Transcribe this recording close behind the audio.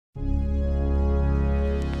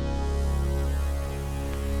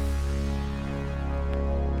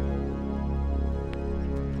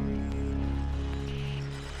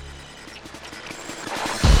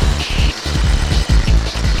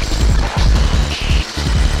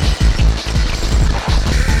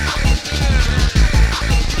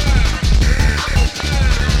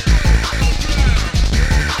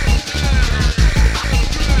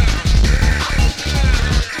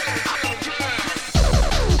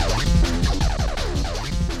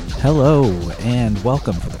Hello, and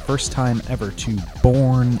welcome for the first time ever to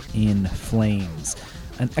Born in Flames,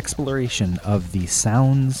 an exploration of the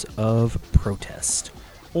sounds of protest,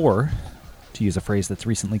 or, to use a phrase that's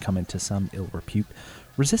recently come into some ill repute,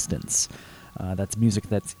 resistance. That's music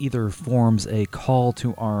that either forms a call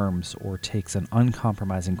to arms or takes an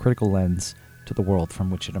uncompromising critical lens to the world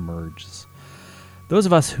from which it emerges. Those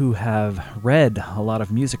of us who have read a lot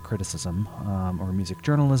of music criticism or music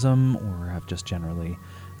journalism or have just generally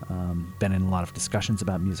been in a lot of discussions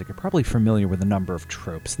about music are probably familiar with a number of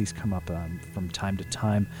tropes. These come up from time to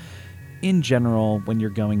time. In general, when you're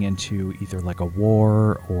going into either like a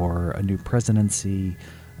war or a new presidency,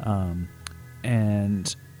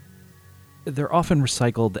 and they're often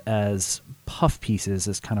recycled as puff pieces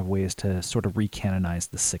as kind of ways to sort of recanonize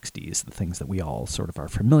the 60s, the things that we all sort of are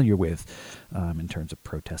familiar with in terms of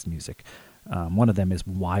protest music. One of them is,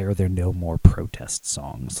 why are there no more protest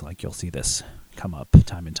songs? Like, you'll see this come up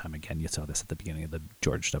time and time again. You saw this at the beginning of the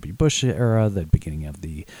George W. Bush era, the beginning of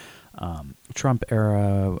the Trump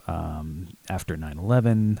era, after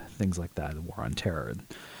 9/11, things like that, the war on terror and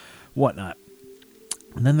whatnot.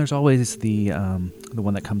 And then there's always the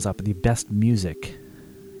one that comes up, the best music.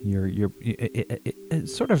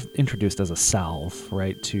 It's sort of introduced as a salve,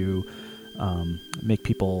 right, to make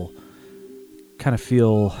people kind of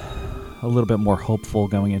feel a little bit more hopeful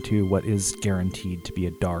going into what is guaranteed to be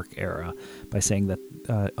a dark era by saying that,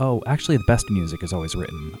 actually the best music is always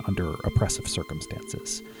written under oppressive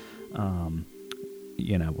circumstances. And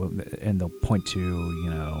they'll point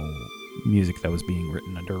to, music that was being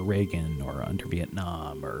written under Reagan or under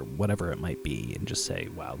Vietnam or whatever it might be, and just say,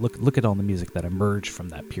 wow, look at all the music that emerged from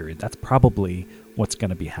that period. That's probably what's going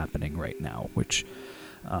to be happening right now, which,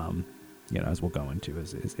 as we'll go into,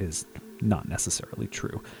 is not necessarily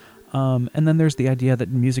true. And then there's the idea that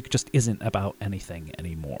music just isn't about anything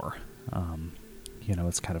anymore.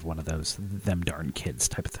 It's kind of one of those them darn kids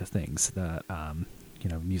type of things that,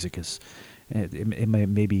 music is, it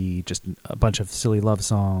may be just a bunch of silly love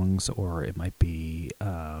songs, or it might be,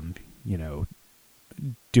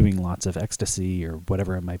 doing lots of ecstasy or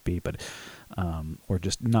whatever it might be, but, or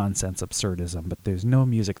just nonsense absurdism, but there's no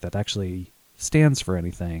music that actually stands for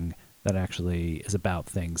anything, that actually is about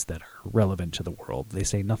things that are relevant to the world. They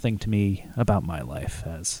say nothing to me about my life,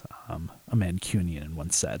 as a Mancunian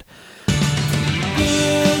once said.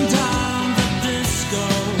 Burn down the disco,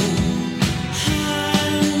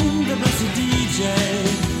 hang the blessed DJ,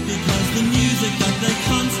 because the music that they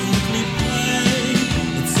constantly play,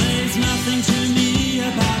 it says nothing to me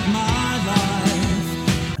about my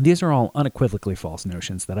life. These are all unequivocally false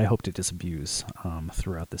notions that I hope to disabuse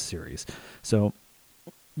throughout this series. So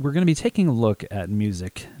we're going to be taking a look at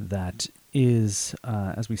music that is,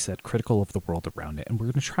 as we said, critical of the world around it. And we're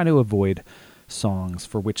going to try to avoid songs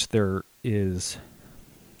for which there is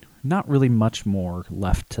not really much more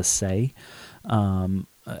left to say.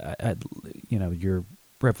 Your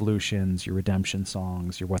revolutions, your redemption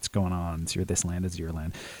songs, your what's going on, your this land is your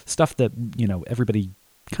land. Stuff that, everybody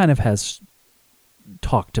kind of has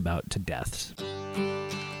talked about to death.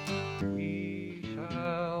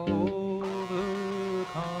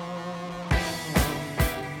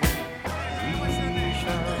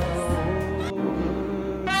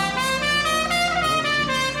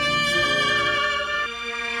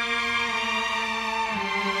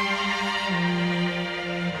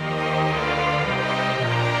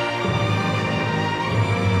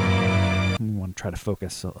 Try to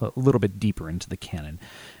focus a little bit deeper into the canon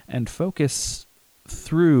and focus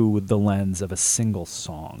through the lens of a single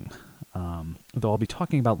song. Though I'll be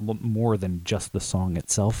talking about more than just the song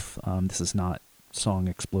itself. This is not Song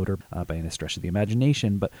Exploder by any stretch of the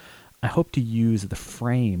imagination, but I hope to use the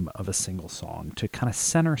frame of a single song to kind of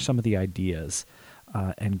center some of the ideas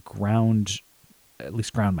and ground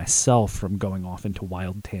myself from going off into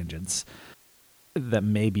wild tangents that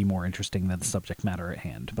may be more interesting than the subject matter at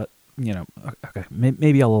hand. But okay,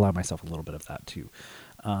 maybe I'll allow myself a little bit of that too.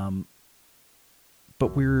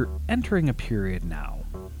 But we're entering a period now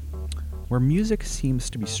where music seems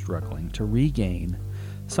to be struggling to regain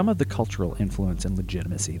some of the cultural influence and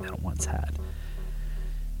legitimacy that it once had.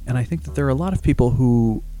 And I think that there are a lot of people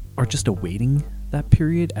who are just awaiting that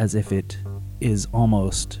period as if it is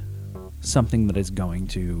almost something that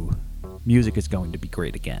music is going to be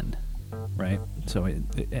great again. Right? So,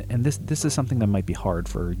 this is something that might be hard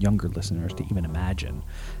for younger listeners to even imagine.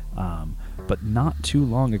 But not too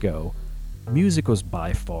long ago, music was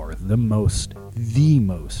by far the most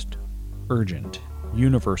urgent,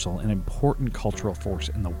 universal, and important cultural force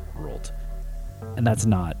in the world. And that's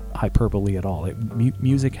not hyperbole at all.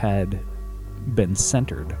 Music had been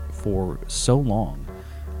centered for so long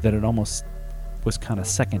that it almost was kind of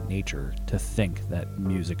second nature to think that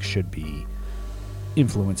music should be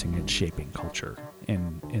influencing and shaping culture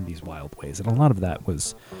in these wild ways. And a lot of that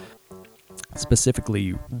was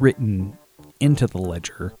specifically written into the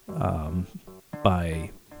ledger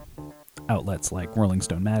by outlets like Rolling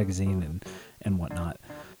Stone magazine and whatnot.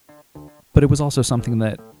 But it was also something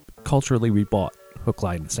that culturally we bought hook,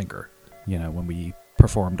 line, and sinker. You know, when we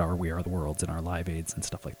performed our We Are the Worlds and our Live Aids and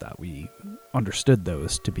stuff like that, we understood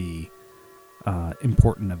those to be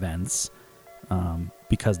important events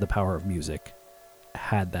because the power of music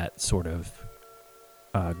had that sort of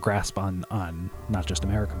grasp on not just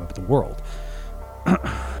America, but the world.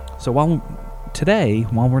 So while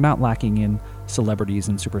we're not lacking in celebrities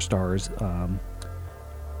and superstars,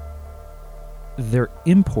 their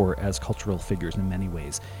import as cultural figures in many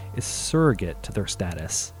ways is surrogate to their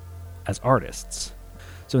status as artists.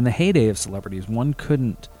 So in the heyday of celebrities, one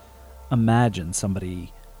couldn't imagine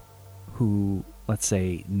somebody who, let's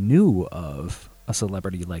say, knew of a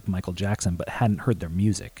celebrity like Michael Jackson but hadn't heard their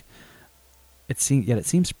music. It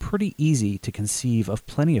seems pretty easy to conceive of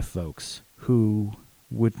plenty of folks who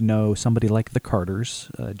would know somebody like the Carters,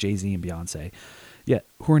 Jay-Z and Beyonce, yet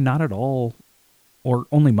who are not at all or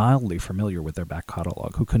only mildly familiar with their back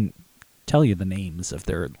catalog, who couldn't tell you the names of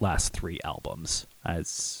their last 3 albums,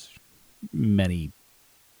 as many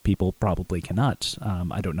people probably cannot.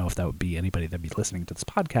 I don't know if that would be anybody that'd be listening to this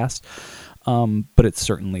podcast, but it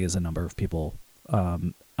certainly is a number of people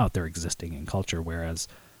out there existing in culture, whereas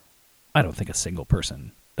I don't think a single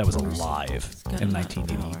person that was alive in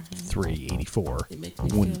 1983, 84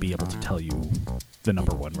 wouldn't be able to tell you the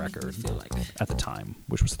number 1 record at the time,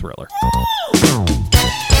 which was Thriller.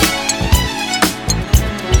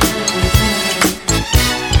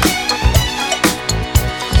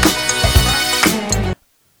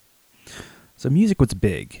 So music was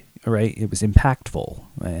big, right? It was impactful,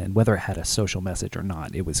 and whether it had a social message or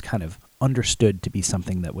not, it was kind of understood to be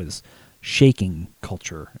something that was shaking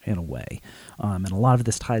culture in a way. And a lot of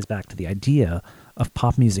this ties back to the idea of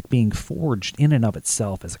pop music being forged in and of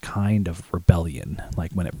itself as a kind of rebellion.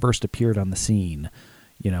 Like when it first appeared on the scene,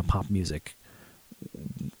 you know, pop music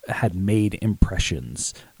had made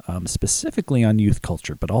impressions, specifically on youth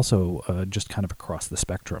culture, but also just kind of across the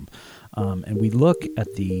spectrum. And we look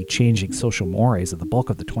at the changing social mores of the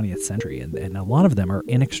bulk of the 20th century, and a lot of them are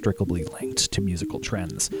inextricably linked to musical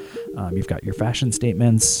trends. You've got your fashion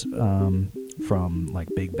statements from like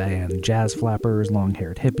big band jazz flappers,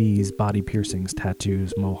 long-haired hippies, body piercings,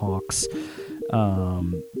 tattoos, mohawks,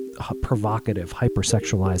 provocative,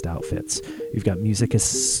 hypersexualized outfits. You've got music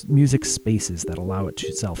spaces that allow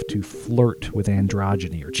itself to flirt with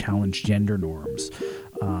androgyny or challenge gender norms,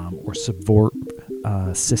 or subvert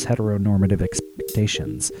cis-heteronormative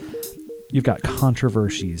expectations. You've got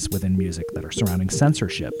controversies within music that are surrounding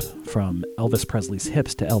censorship, from Elvis Presley's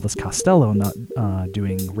hips to Elvis Costello not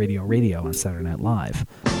doing radio on Saturday Night Live.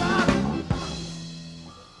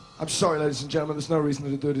 I'm sorry, ladies and gentlemen, there's no reason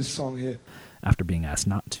to do this song here. After being asked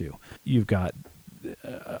not to. You've got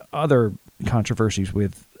other controversies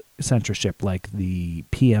with censorship, like the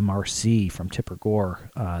PMRC from Tipper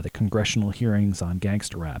Gore, the congressional hearings on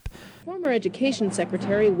gangster rap. Former Education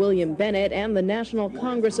Secretary William Bennett and the National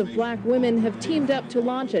Congress of Black Women have teamed up to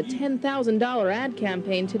launch a $10,000 ad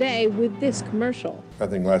campaign today with this commercial.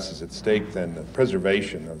 Nothing less is at stake than the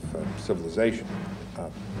preservation of civilization.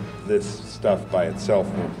 This stuff by itself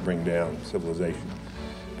won't bring down civilization,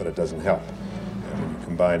 but it doesn't help. And when you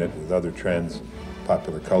combine it with other trends,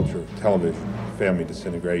 popular culture, television, family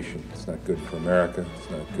disintegration, it's not good for America, it's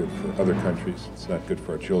not good for other countries, it's not good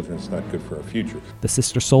for our children, it's not good for our future. The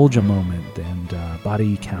Sister Souljah moment and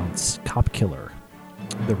Body Count's Cop Killer.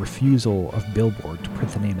 The refusal of Billboard to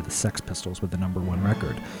print the name of the Sex Pistols with the number 1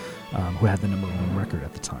 record, who had the number 1 record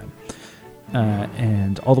at the time.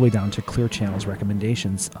 And all the way down to Clear Channel's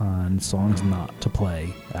recommendations on songs not to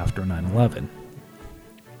play after 9/11.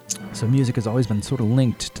 So music has always been sort of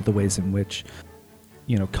linked to the ways in which,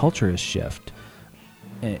 you know, culture is shift,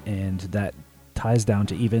 and that ties down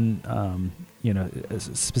to even,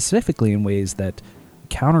 specifically in ways that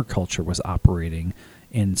counterculture was operating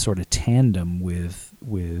in sort of tandem with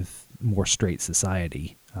more straight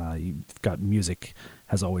society. You've got music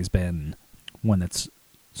has always been one that's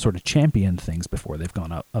sort of championed things before they've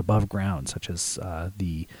gone up above ground, such as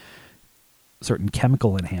the certain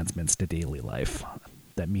chemical enhancements to daily life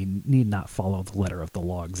that need not follow the letter of the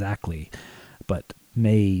law exactly, but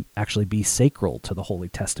may actually be sacral to the Holy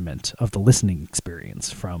Testament of the listening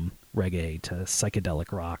experience, from reggae to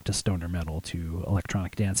psychedelic rock to stoner metal to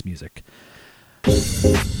electronic dance music.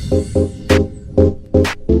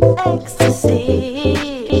 Ecstasy.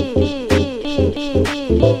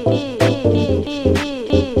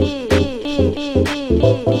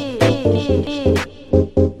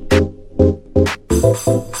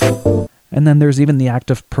 And then there's even the act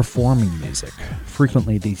of performing music,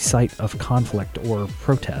 frequently the site of conflict or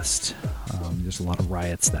protest. There's a lot of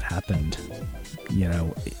riots that happened,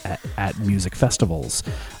 at music festivals.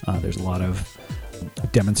 There's a lot of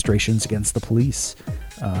demonstrations against the police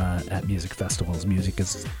at music festivals. Music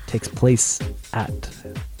takes place at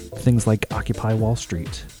things like Occupy Wall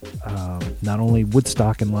Street, not only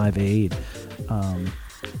Woodstock and Live Aid,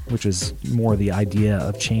 which is more the idea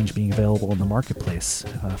of change being available in the marketplace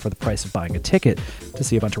for the price of buying a ticket to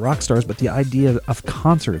see a bunch of rock stars, but the idea of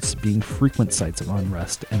concerts being frequent sites of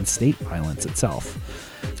unrest and state violence itself.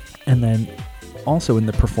 And then also in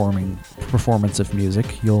the performance of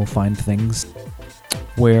music, you'll find things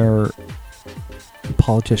where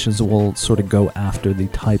politicians will sort of go after the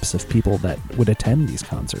types of people that would attend these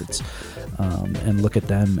concerts and look at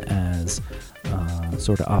them as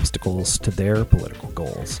sort of obstacles to their political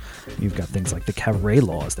goals. You've got things like the cabaret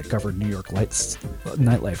laws that governed New York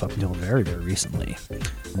nightlife up until very, very recently.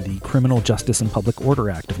 The Criminal Justice and Public Order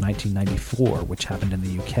Act of 1994, which happened in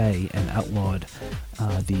the UK and outlawed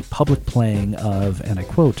the public playing of, and I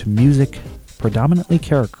quote, music predominantly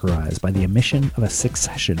characterized by the emission of a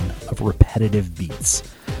succession of repetitive beats.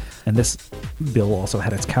 And this bill also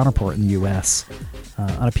had its counterpart in the U.S.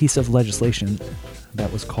 On a piece of legislation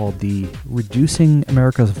that was called the Reducing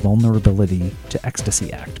America's Vulnerability to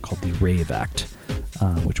Ecstasy Act, called the RAVE Act,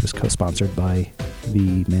 which was co-sponsored by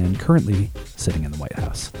the man currently sitting in the White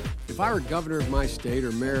House. If I were governor of my state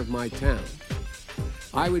or mayor of my town,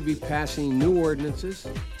 I would be passing new ordinances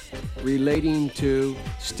relating to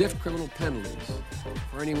stiff criminal penalties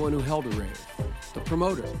for anyone who held a rave. The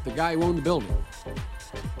promoter, the guy who owned the building.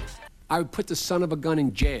 I would put the son of a gun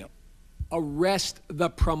in jail. Arrest the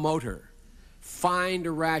promoter. Find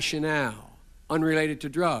a rationale unrelated to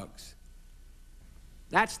drugs.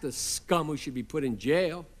 That's the scum who should be put in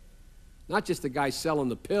jail. Not just the guy selling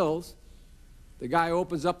the pills. The guy who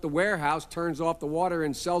opens up the warehouse, turns off the water,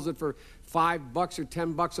 and sells it for $5 or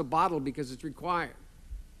 $10 a bottle because it's required.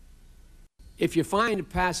 If you find a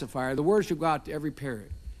pacifier, the word should go out to every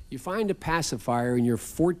parent. You find a pacifier in your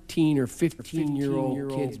 14 or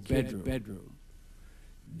 15-year-old kid's bedroom.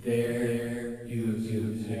 There you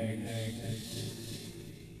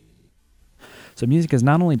So music has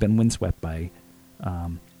not only been windswept by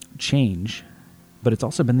change, but it's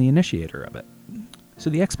also been the initiator of it. So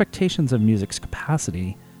the expectations of music's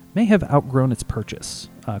capacity may have outgrown its purchase,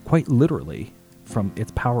 quite literally, from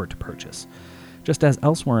its power to purchase. Just as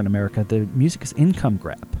elsewhere in America, the music's income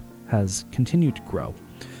grab has continued to grow,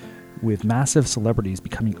 with massive celebrities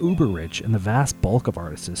becoming uber rich and the vast bulk of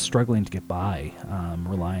artists struggling to get by,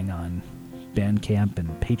 relying on Bandcamp and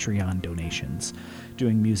Patreon donations,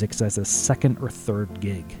 doing music as a second or third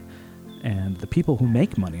gig. And the people who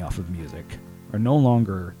make money off of music are no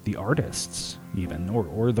longer the artists, even,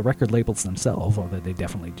 or the record labels themselves, although they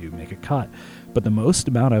definitely do make a cut. But the most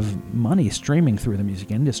amount of money streaming through the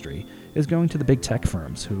music industry is going to the big tech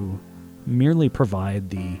firms who merely provide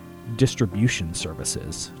the distribution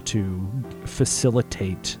services to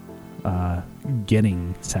facilitate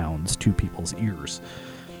getting sounds to people's ears,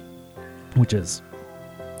 which is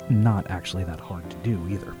not actually that hard to do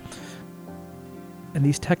either. And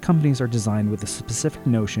these tech companies are designed with a specific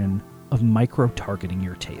notion of micro-targeting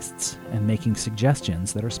your tastes and making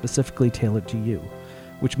suggestions that are specifically tailored to you,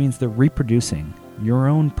 which means they're reproducing your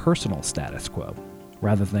own personal status quo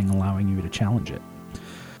rather than allowing you to challenge it.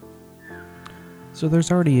 So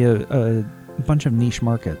there's already a bunch of niche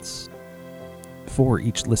markets for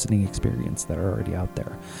each listening experience that are already out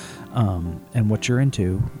there. And what you're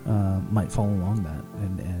into might fall along that,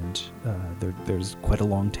 and there's quite a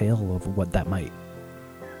long tail of what that might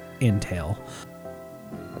entail.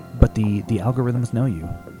 But the algorithms know you,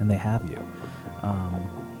 and they have you.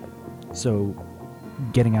 So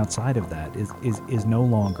getting outside of that is no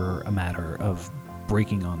longer a matter of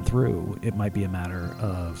breaking on through. It might be a matter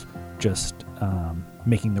of just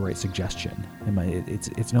making the right suggestion.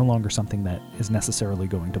 It's no longer something that is necessarily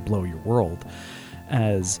going to blow your world,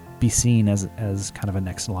 as be seen as kind of a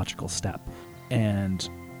next logical step. And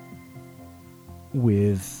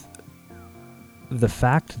with the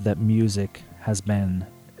fact that music has been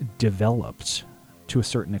developed to a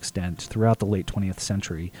certain extent throughout the late 20th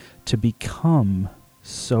century to become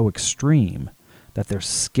so extreme that there's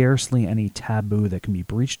scarcely any taboo that can be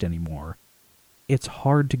breached anymore, it's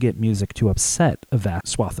hard to get music to upset a vast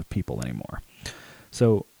swath of people anymore.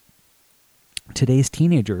 So today's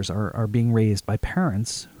teenagers are being raised by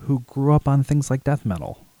parents who grew up on things like death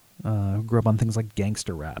metal, who grew up on things like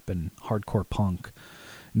gangster rap and hardcore punk,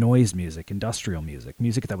 noise music, industrial music,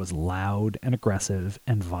 music that was loud and aggressive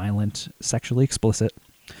and violent, sexually explicit,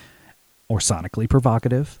 or sonically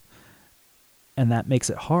provocative. And that makes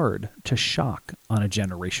it hard to shock on a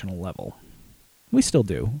generational level. We still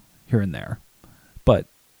do, here and there, but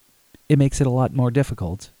it makes it a lot more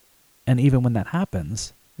difficult. And even when that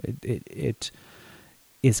happens, it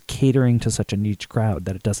is catering to such a niche crowd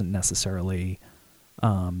that it doesn't necessarily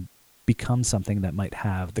become something that might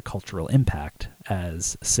have the cultural impact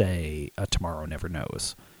as, say, a Tomorrow Never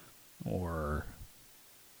Knows, or,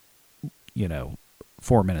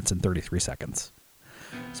 4 minutes and 33 seconds.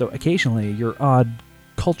 So occasionally your odd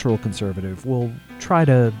cultural conservative will try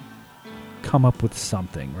to come up with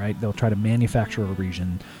something, right? They'll try to manufacture a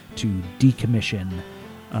reason to decommission,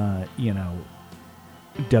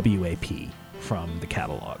 WAP from the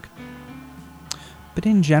catalog. But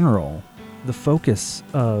in general, the focus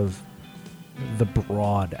of the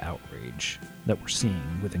broad outrage that we're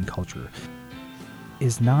seeing within culture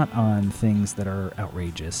is not on things that are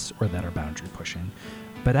outrageous or that are boundary pushing,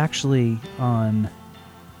 but actually on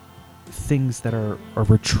things that are a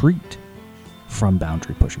retreat from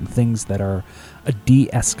boundary pushing, things that are a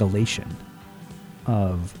de-escalation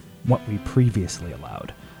of what we previously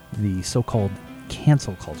allowed. The so-called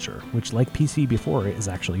cancel culture, which, like PC before, is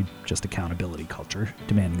actually just accountability culture,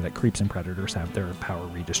 demanding that creeps and predators have their power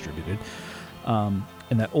redistributed, and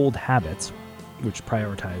that old habits, which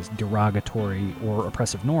prioritize derogatory or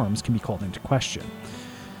oppressive norms, can be called into question.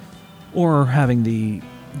 Or having the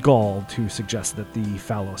gall to suggest that the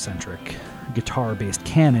phallocentric, guitar-based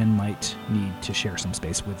canon might need to share some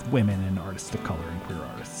space with women and artists of color and queer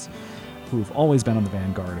artists, who've always been on the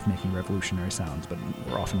vanguard of making revolutionary sounds, but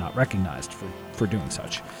were often not recognized for doing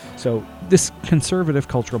such. So this conservative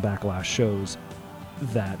cultural backlash shows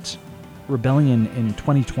that rebellion in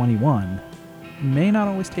 2021 may not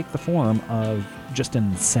always take the form of just an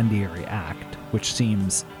incendiary act, which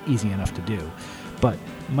seems easy enough to do, but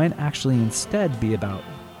might actually instead be about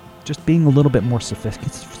just being a little bit more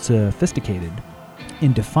sophisticated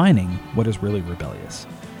in defining what is really rebellious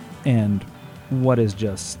and what is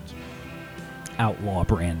just outlaw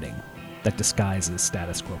branding that disguises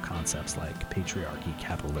status quo concepts like patriarchy,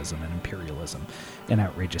 capitalism, and imperialism in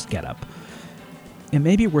outrageous getup. It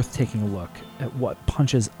may be worth taking a look at what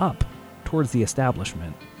punches up towards the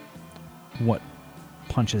establishment, what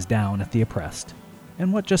punches down at the oppressed,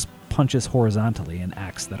 and what just punches horizontally in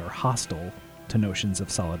acts that are hostile to notions of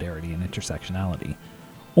solidarity and intersectionality,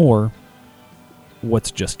 or what's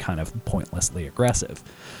just kind of pointlessly aggressive.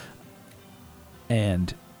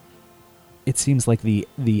 And it seems like the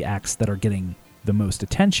acts that are getting the most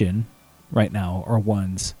attention right now are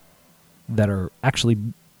ones that are actually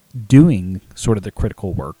doing sort of the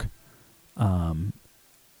critical work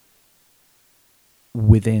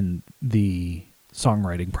within the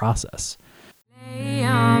songwriting process. Lay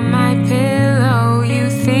on my pillow, you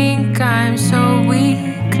think I'm so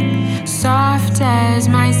weak. Soft as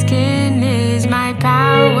my skin is, my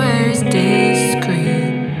powers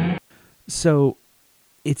discreet. So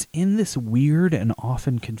it's in this weird and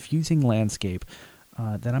often confusing landscape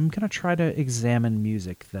that I'm going to try to examine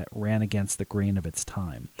music that ran against the grain of its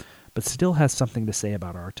time, but still has something to say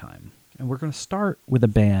about our time. And we're going to start with a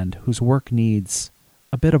band whose work needs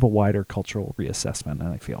a bit of a wider cultural reassessment,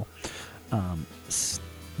 I feel.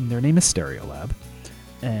 Their name is Stereolab,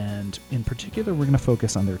 and in particular we're going to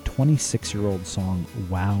focus on their 26-year-old song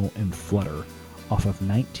Wow and Flutter off of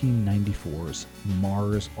 1994's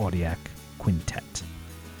Mars Audiac Quintet.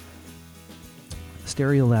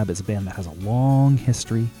 Stereolab is a band that has a long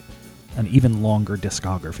history, an even longer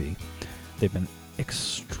discography. They've been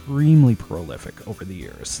extremely prolific over the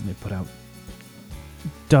years. They've put out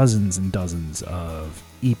dozens and dozens of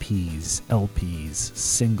EPs, LPs,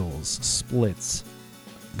 singles, splits,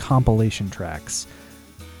 compilation tracks,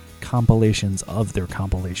 compilations of their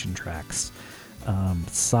compilation tracks,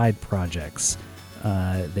 side projects.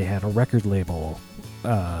 They had a record label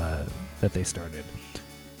that they started.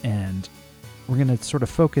 And we're going to sort of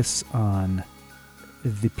focus on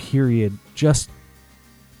the period just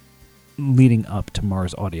leading up to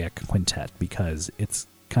Mars Audiac Quintet, because it's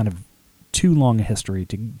kind of too long a history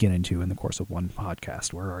to get into in the course of one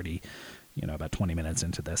podcast. We're already, about 20 minutes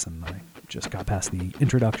into this, and I just got past the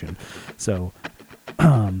introduction. So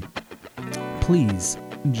please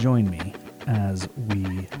join me as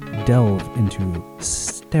we delve into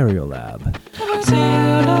Stereolab.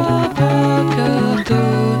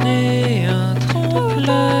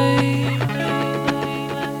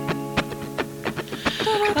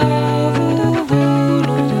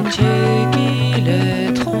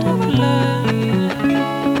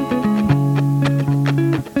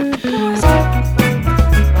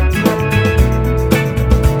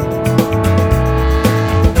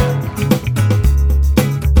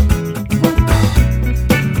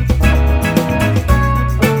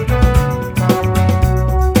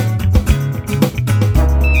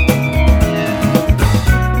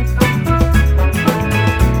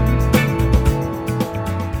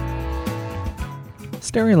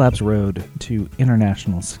 Stereolab's road to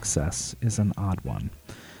international success is an odd one.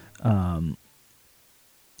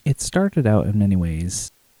 It started out in many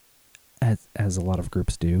ways, as a lot of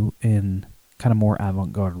groups do, in kind of more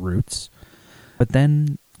avant-garde roots, but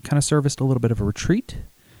then kind of serviced a little bit of a retreat,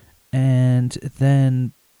 and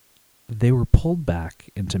then they were pulled back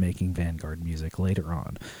into making vanguard music later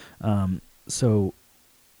on. So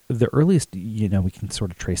the earliest, we can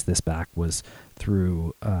sort of trace this back was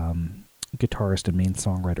through guitarist and main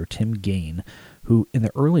songwriter Tim Gain, who in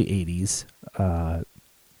the early 80s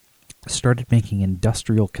started making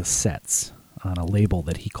industrial cassettes on a label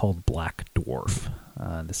that he called Black Dwarf.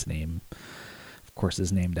 This name, of course,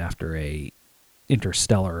 is named after a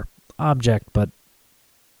interstellar object, but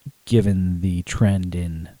given the trend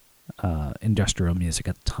in industrial music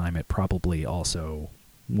at the time, it probably also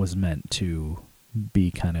was meant to be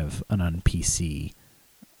kind of an un-PC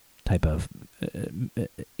type of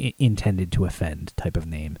intended to offend type of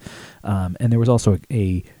name. And there was also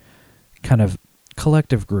a kind of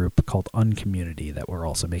collective group called Uncommunity that were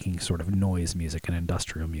also making sort of noise music and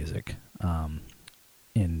industrial music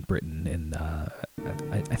in Britain,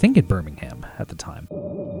 I think in Birmingham at the time.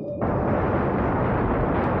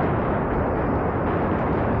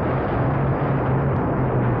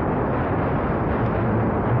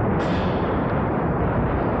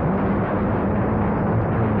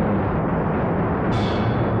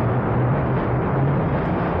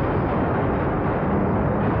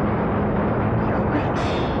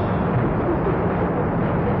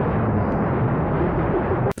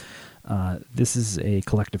 This is a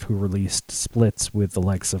collective who released splits with the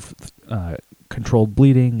likes of Controlled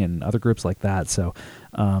Bleeding and other groups like that. So,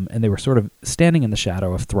 and they were sort of standing in the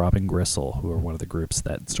shadow of Throbbing Gristle, who are one of the groups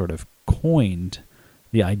that sort of coined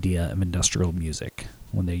the idea of industrial music.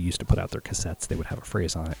 When they used to put out their cassettes, they would have a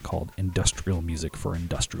phrase on it called industrial music for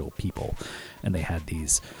industrial people. And they had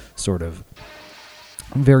these sort of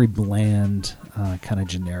very bland, kind of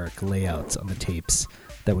generic layouts on the tapes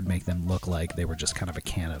that would make them look like they were just kind of a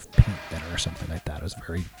can of paint thinner or something like that. It was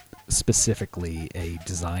very specifically a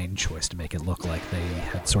design choice to make it look like they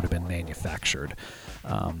had sort of been manufactured.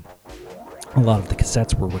 A lot of the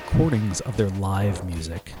cassettes were recordings of their live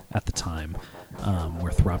music at the time,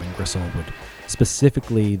 where Throbbing Gristle would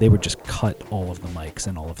specifically, they would just cut all of the mics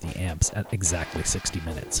and all of the amps at exactly 60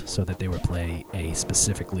 minutes so that they would play a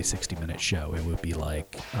specifically 60-minute show. It would be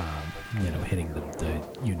like, hitting the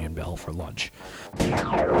Union Bell for lunch.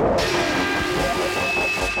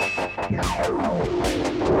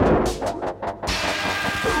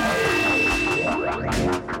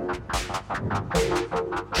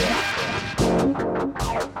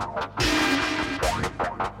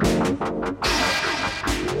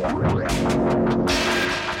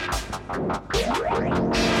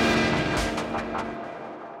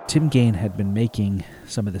 Tim Gain had been making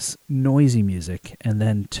some of this noisy music and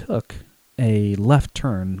then took a left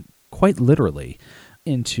turn, quite literally,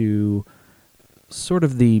 into sort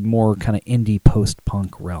of the more kind of indie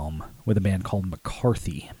post-punk realm with a band called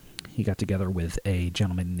McCarthy. He got together with a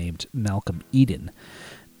gentleman named Malcolm Eden,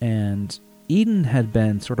 and Eden had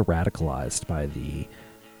been sort of radicalized by the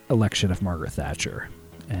election of Margaret Thatcher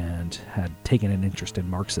and had taken an interest in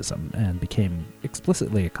Marxism and became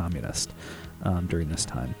explicitly a communist during this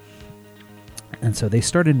time. And so they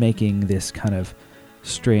started making this kind of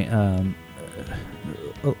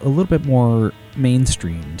a little bit more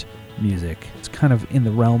mainstreamed music. It's kind of in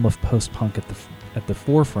the realm of post-punk at the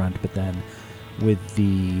forefront, but then with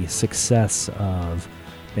the success of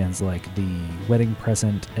bands like The Wedding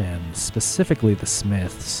Present and specifically The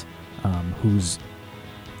Smiths, whose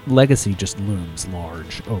legacy just looms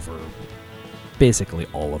large over basically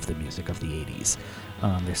all of the music of the 80s.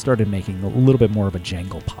 They started making a little bit more of a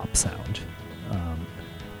jangle pop sound,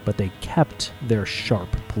 but they kept their sharp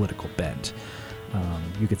political bent.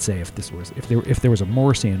 You could say if there was a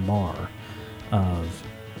Morrissey and Marr of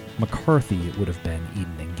McCarthy, it would have been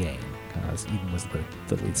Eden and Gain. Eden was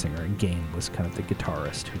the lead singer, and Gain was kind of the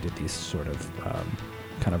guitarist who did these sort of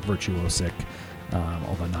kind of virtuosic,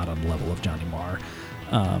 although not on the level of Johnny Marr,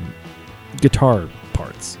 guitar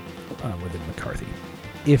parts within McCarthy.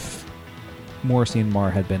 If Morrissey and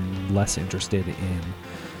Marr had been less interested in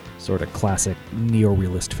sort of classic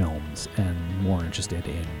neo-realist films and more interested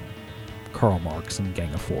in Karl Marx and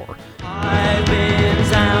Gang of Four. I've been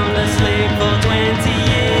sound asleep for 20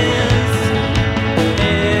 years.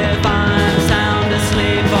 If I'm sound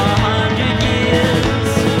asleep for 100 years,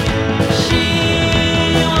 she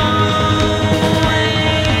won't wake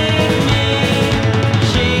me.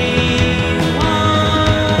 She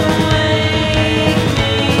won't wake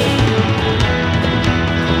me.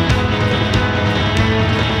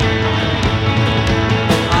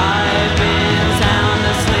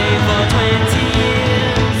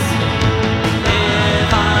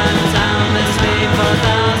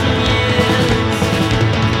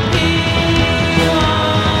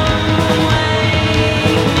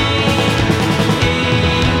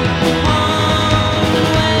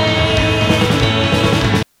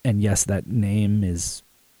 yes, that name is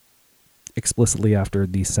explicitly after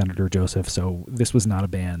the Senator Joseph, so this was not a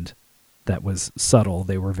band that was subtle.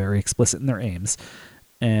 They were very explicit in their aims,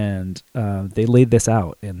 and they laid this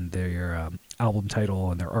out in their album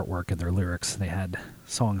title and their artwork and their lyrics. They had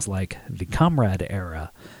songs like The Comrade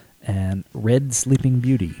Era and Red Sleeping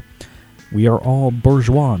Beauty, We Are All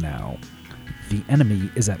Bourgeois Now, The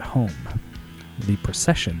Enemy is at Home, The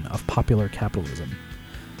Procession of Popular Capitalism,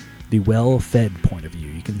 The Well-Fed Point of View.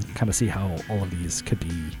 You can kind of see how all of these could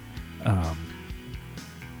be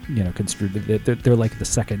construed. They're like the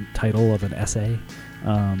second title of an essay.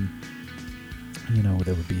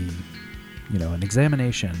 There would be, an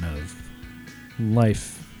examination of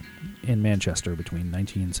life in Manchester between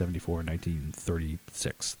 1974 and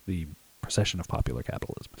 1936, the procession of popular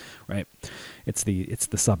capitalism, right? It's the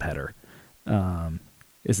subheader,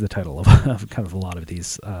 is the title of kind of a lot of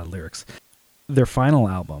these lyrics. Their final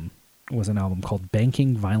album was an album called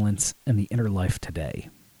Banking, Violence, and the Inner Life Today,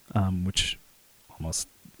 which almost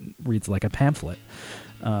reads like a pamphlet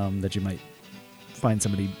that you might find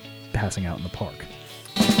somebody passing out in the park.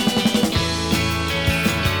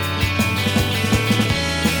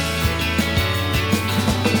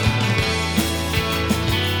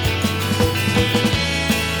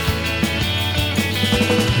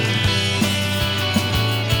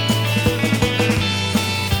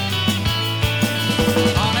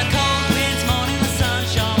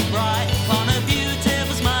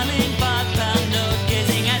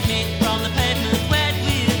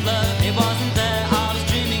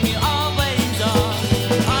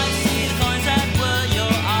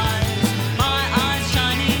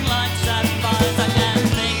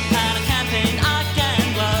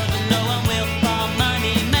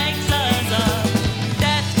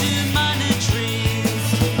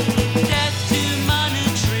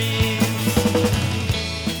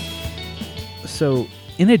 So,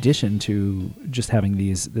 in addition to just having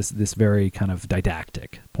this very kind of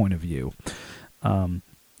didactic point of view,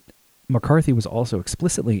 McCarthy was also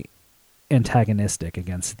explicitly antagonistic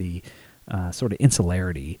against the sort of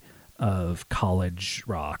insularity of college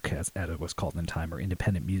rock, as it was called in time, or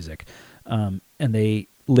independent music. And they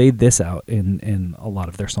laid this out in a lot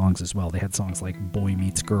of their songs as well. They had songs like Boy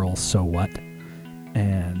Meets Girl, So What?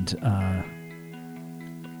 And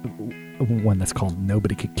one that's called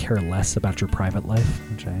Nobody Could Care Less About Your Private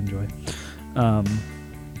Life, which I enjoy.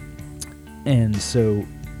 And so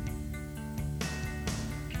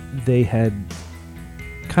they had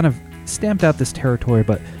kind of stamped out this territory,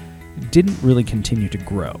 but didn't really continue to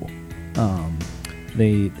grow.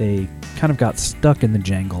 They kind of got stuck in the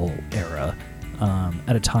jangle era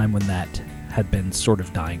at a time when that had been sort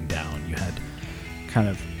of dying down. You had kind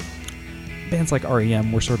of bands like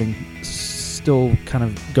R.E.M. were still kind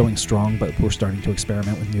of going strong, but were starting to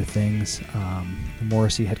experiment with new things.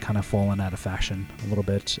 Morrissey had kind of fallen out of fashion a little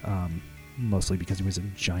bit, mostly because he was a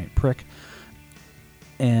giant prick.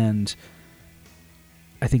 And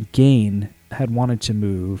I think Gain had wanted to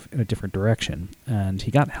move in a different direction, and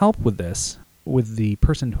he got help with this with the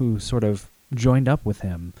person who sort of joined up with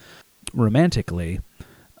him romantically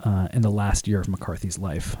in the last year of McCarthy's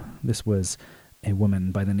life. This was a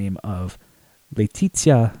woman by the name of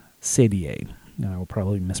Laetitia Sédier. I will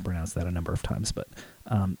probably mispronounce that a number of times, but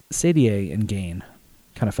Sédier and Gain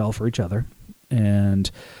kind of fell for each other,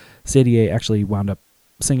 and Sédier actually wound up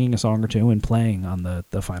singing a song or two and playing on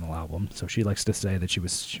the final album. So she likes to say that she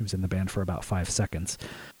was in the band for about 5 seconds.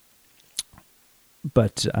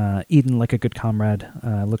 But Eden, like a good comrade,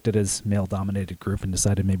 looked at his male-dominated group and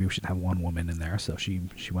decided maybe we should have one woman in there. So she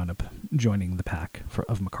wound up joining the pack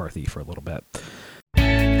of McCarthy for a little bit.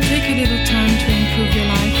 Take a little time to improve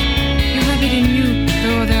your life. You have it in you,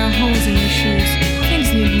 though there are holes in your shoes.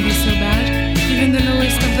 Things needn't be so bad. Even the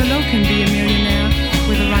lowest of the low can be a millionaire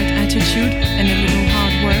with the right attitude and a little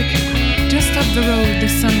hard work. Just up the road,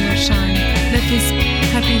 the sun will shine. Let these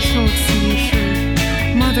happy thoughts see you through.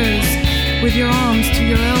 Mothers, with your arms to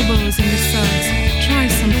your elbows in the suds,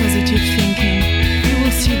 try some positive thinking. You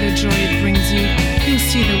will see the joy it brings you. You'll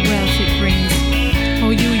see the wealth it brings. Oh,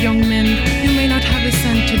 you young men, you may not have a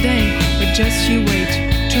cent today, but just you wait.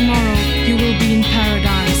 Tomorrow you will be in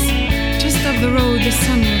paradise. Just up the road, the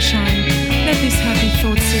sun will shine. Let these happy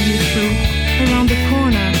thoughts see you through. Around the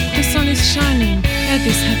corner, the sun is shining. Let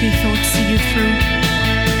these happy thoughts see you through.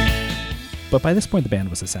 But by this point, the band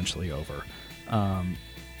was essentially over.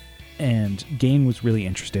 And Gain was really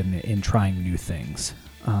interested in trying new things.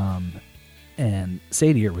 And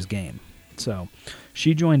Sédier was game. So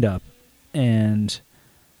she joined up, and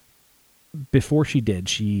before she did,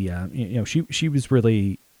 she was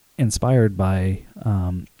really inspired by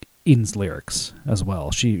Eden's lyrics as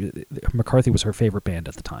well. McCarthy was her favorite band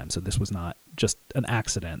at the time, so this was not just an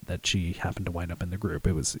accident that she happened to wind up in the group.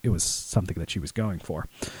 It was something that she was going for.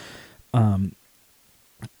 And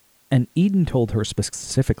Eden told her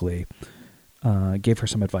specifically, gave her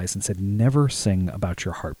some advice and said, never sing about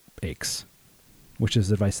your heartaches, which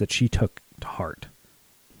is advice that she took to heart.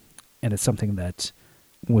 And it's something that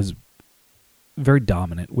was very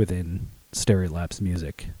dominant within Stereolab's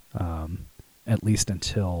music, at least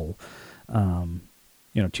until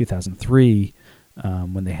 2003,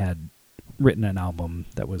 when they had written an album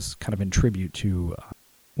that was kind of in tribute to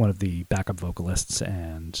one of the backup vocalists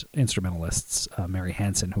and instrumentalists, Mary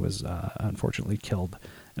Hansen, who was unfortunately killed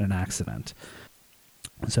in an accident.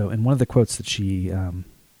 So in one of the quotes that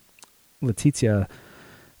Letizia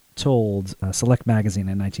told Select Magazine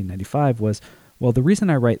in 1995 was, well, the reason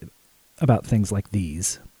I write about things like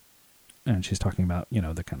these, and she's talking about,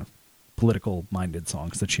 the kind of political-minded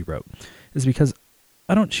songs that she wrote, is because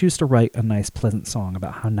I don't choose to write a nice, pleasant song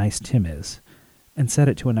about how nice Tim is and set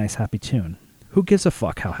it to a nice, happy tune. Who gives a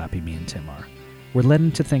fuck how happy me and Tim are? We're led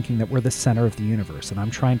into thinking that we're the center of the universe, and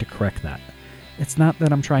I'm trying to correct that. It's not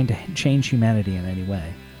that I'm trying to change humanity in any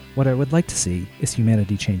way. What I would like to see is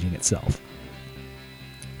humanity changing itself.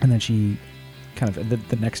 And then she kind of,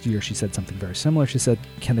 the next year, she said something very similar. She said,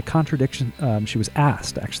 she was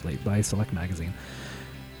asked, actually, by Select Magazine,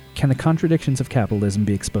 can the contradictions of capitalism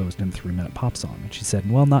be exposed in a 3-minute pop song? And she said,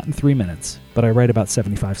 well, not in 3 minutes, but I write about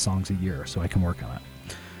 75 songs a year, so I can work on it.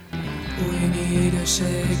 We need a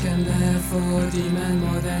shake and therefore demand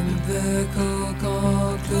more than the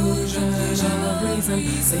conclusion of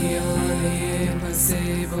reason. The only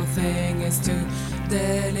impossible thing is to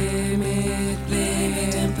delimit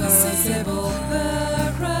the impossible.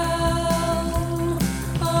 The crown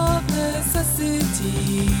of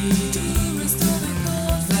necessity to restore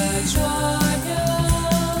the triumph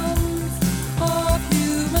of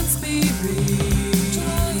human spirit.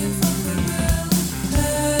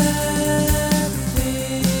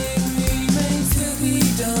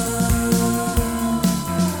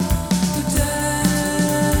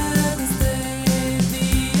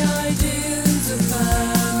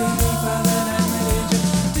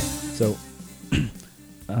 So,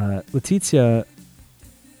 Letizia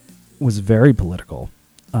was very political,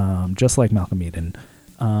 just like Malcolm Eden.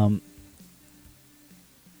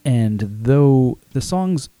 And though the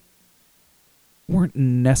songs weren't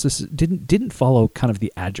didn't follow kind of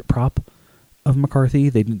the agitprop of McCarthy,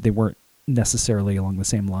 they weren't necessarily along the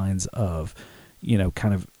same lines of,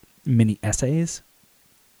 kind of mini essays.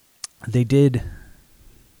 They did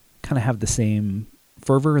kind of have the same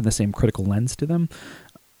fervor and the same critical lens to them.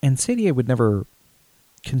 And Sadie would never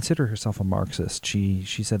consider herself a Marxist. She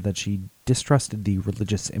said that she distrusted the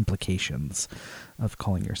religious implications of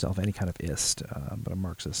calling yourself any kind of ist, but a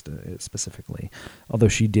Marxist specifically. Although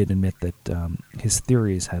she did admit that his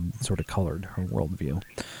theories had sort of colored her worldview.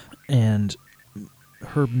 And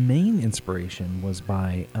her main inspiration was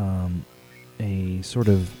by a sort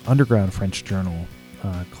of underground French journal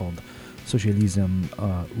called Socialisme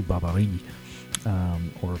ou Barbarie,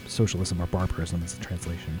 or Socialism or Barbarism is the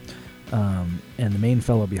translation. And the main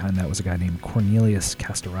fellow behind that was a guy named Cornelius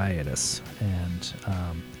Castoriadis. And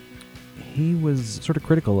he was sort of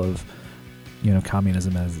critical of,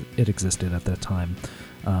 communism as it existed at that time,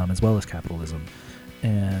 as well as capitalism,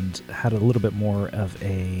 and had a little bit more of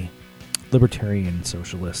a libertarian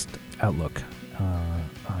socialist outlook on,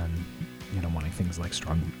 wanting things like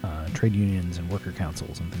strong trade unions and worker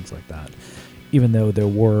councils and things like that, even though there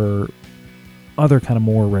were other kind of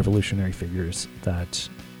more revolutionary figures that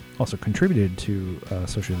also contributed to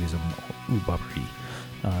Socialism ou Barbarie,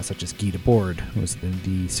 such as Guy Debord, who was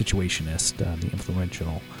the Situationist, the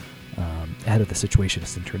influential head of the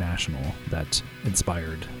Situationist International that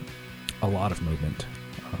inspired a lot of movement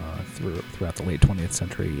throughout the late 20th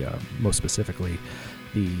century, most specifically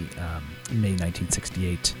the May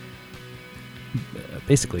 1968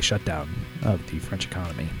 basically shutdown of the French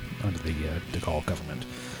economy under the de Gaulle government.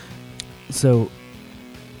 So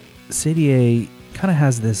Sadie kind of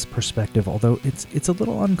has this perspective, although it's a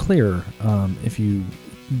little unclear if you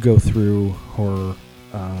go through her,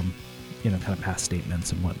 kind of past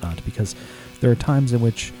statements and whatnot, because there are times in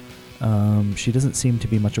which she doesn't seem to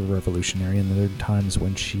be much of a revolutionary, and there are times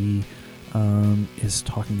when she is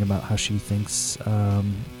talking about how she thinks,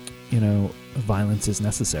 violence is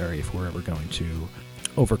necessary if we're ever going to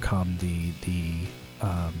overcome the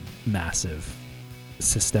massive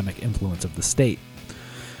systemic influence of the state.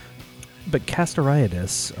 But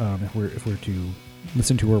Castoriadis, if we're to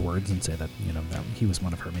listen to her words and say that that he was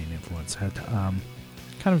one of her main influence, had kind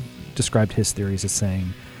of described his theories as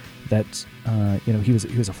saying that he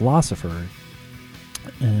was a philosopher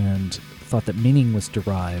and thought that meaning was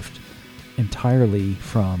derived entirely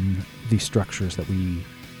from the structures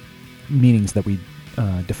meanings that we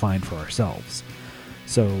define for ourselves.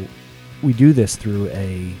 So we do this through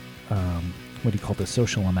a what he called the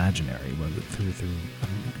social imaginary, through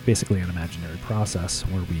basically an imaginary process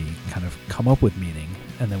where we kind of come up with meaning,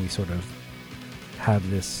 and then we sort of have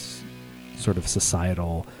this sort of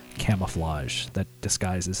societal camouflage that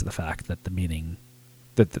disguises the fact that the meaning,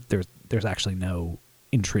 that there's actually no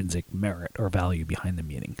intrinsic merit or value behind the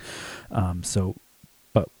meaning.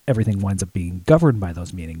 But everything winds up being governed by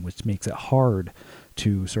those meanings, which makes it hard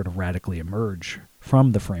to sort of radically emerge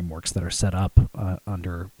from the frameworks that are set up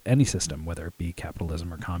under any system, whether it be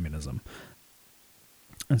capitalism or communism.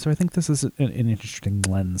 And so I think this is an interesting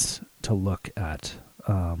lens to look at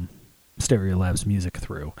Stereolab's music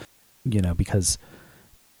through, because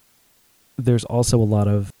there's also a lot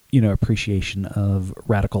of, appreciation of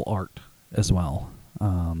radical art as well.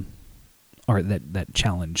 Art that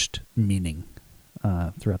challenged meaning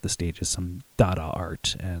throughout the stages, some Dada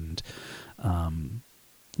art and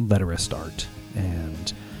letterist art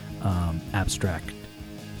and abstract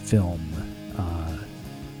film.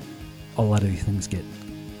 A lot of these things get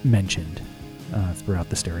mentioned throughout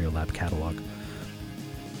the Stereolab catalog.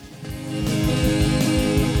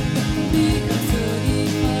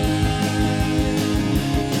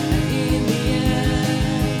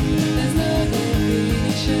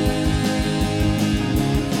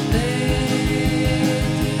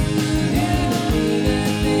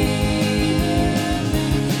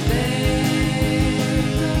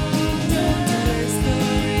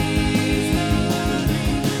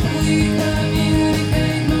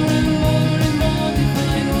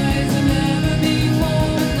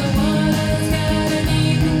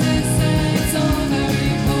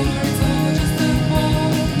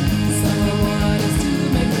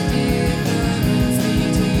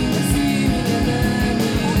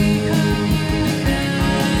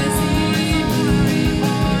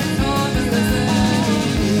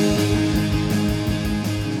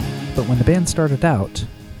 When the band started out,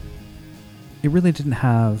 it really didn't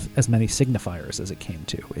have as many signifiers as it came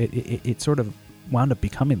to. It sort of wound up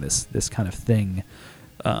becoming this kind of thing,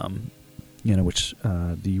 which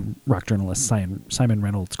the rock journalist Simon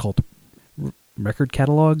Reynolds called record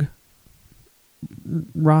catalog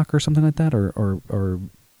rock or something like that, or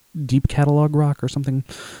deep catalog rock or something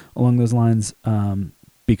along those lines,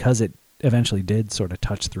 because it eventually did sort of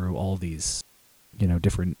touch through all these,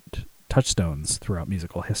 different touchstones throughout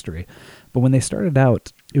musical history. But when they started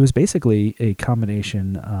out, it was basically a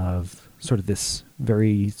combination of sort of this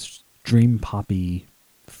very dream poppy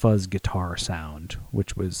fuzz guitar sound,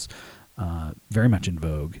 which was very much in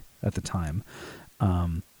vogue at the time,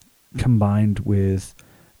 combined with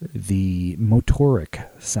the motoric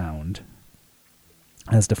sound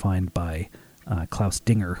as defined by Klaus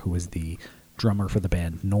Dinger, who was the drummer for the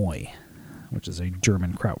band Neu, which is a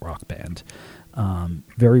German krautrock band.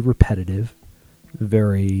 Very repetitive,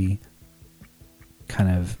 very kind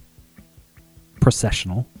of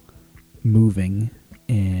processional, moving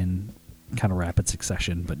in kind of rapid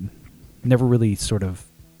succession, but never really sort of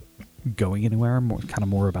going anywhere,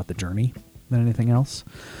 more about the journey than anything else.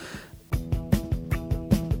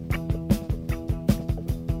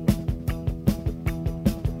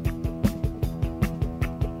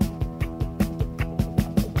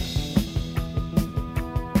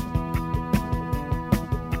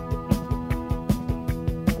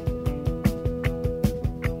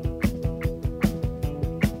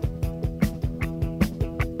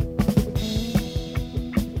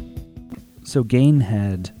 So Gain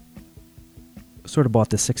had sort of bought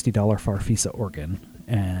the $60 Farfisa organ,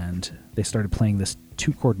 and they started playing this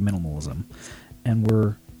 2-chord minimalism, and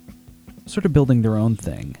were sort of building their own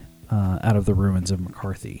thing out of the ruins of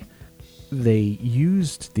McCarthy. They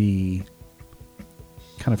used the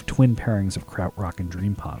kind of twin pairings of krautrock and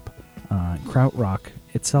dream pop. Krautrock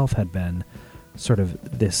itself had been sort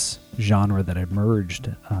of this genre that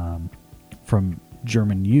emerged from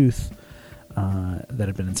German youth that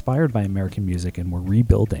had been inspired by American music and were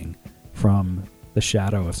rebuilding from the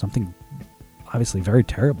shadow of something obviously very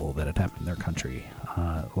terrible that had happened in their country.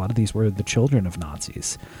 A lot of these were the children of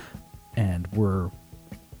Nazis and were,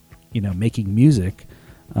 making music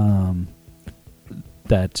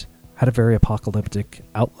that had a very apocalyptic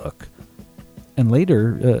outlook, and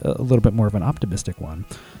later a little bit more of an optimistic one.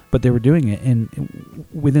 But they were doing it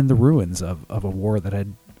within the ruins of a war that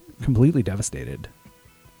had completely devastated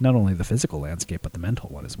not only the physical landscape, but the mental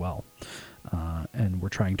one as well. And were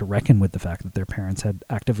trying to reckon with the fact that their parents had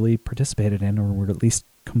actively participated in, or were at least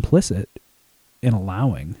complicit in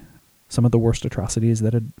allowing some of the worst atrocities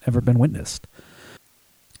that had ever been witnessed.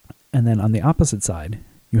 And then on the opposite side,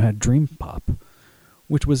 you had dream pop,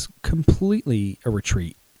 which was completely a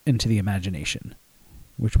retreat into the imagination,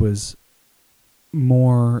 which was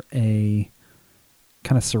more a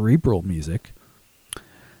kind of cerebral music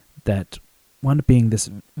that wound up being this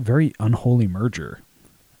very unholy merger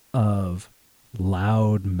of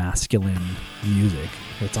loud, masculine music.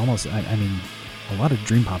 It's almost, I mean, a lot of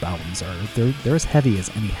dream pop albums they're as heavy as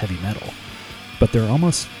any heavy metal, but they're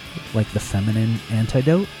almost like the feminine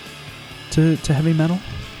antidote to heavy metal,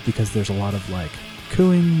 because there's a lot of like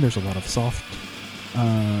cooing, there's a lot of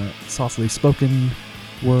softly spoken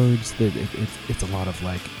words, that it's a lot of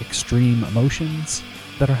like extreme emotions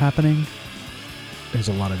that are happening. There's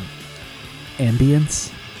a lot of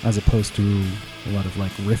ambience as opposed to a lot of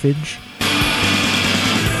like riffage.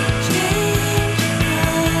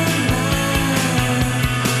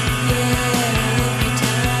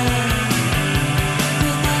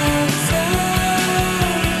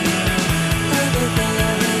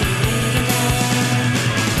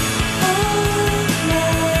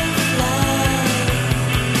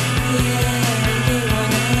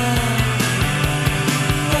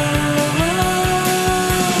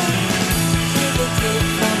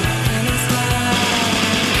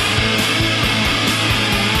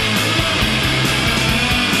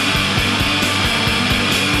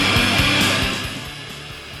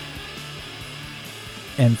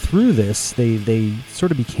 And through this, they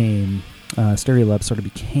sort of became, Stereolab sort of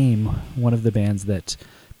became one of the bands that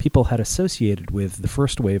people had associated with the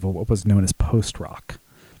first wave of what was known as post-rock.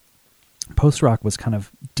 Post-rock was kind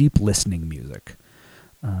of deep listening music.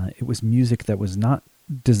 It was music that was not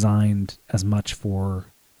designed as much for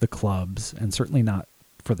the clubs, and certainly not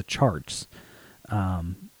for the charts,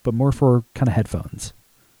 but more for kind of headphones.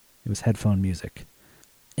 It was headphone music,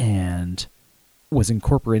 and was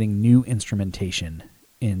incorporating new instrumentation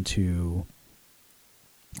into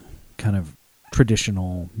kind of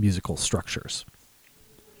traditional musical structures.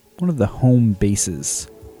 One of the home bases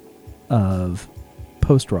of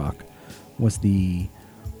post-rock was the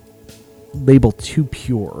label Too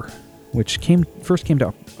Pure, which first came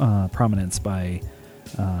to prominence by,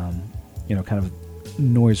 kind of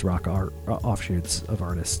noise rock offshoots of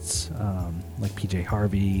artists like PJ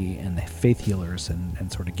Harvey and the Faith Healers,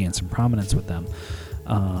 and sort of gained some prominence with them.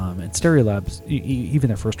 And Stereolab, even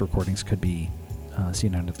their first recordings could be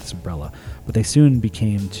seen under this umbrella, but they soon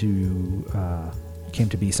came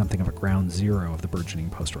to be something of a ground zero of the burgeoning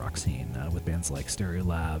post-rock scene, with bands like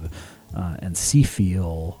Stereolab and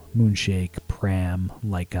Seafeel, Moonshake, Pram,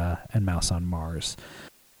 Laika, and Mouse on Mars.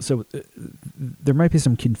 So there might be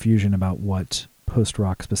some confusion about what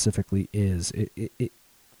post-rock specifically is.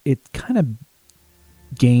 It kind of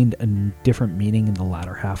gained a different meaning in the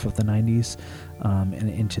latter half of the 90s and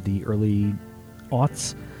into the early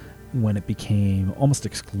aughts, when it became almost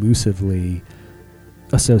exclusively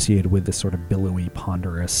associated with this sort of billowy,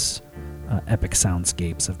 ponderous, epic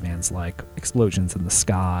soundscapes of bands like Explosions in the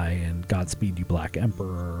Sky and Godspeed You Black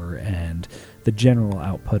Emperor, and the general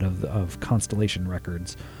output of Constellation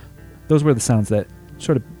Records. Those were the sounds that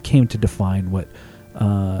sort of came to define what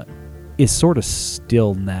is sort of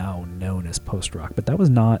still now known as post-rock, but that was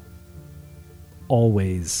not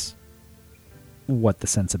always what the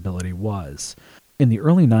sensibility was. In the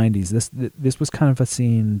early 90s, this was kind of a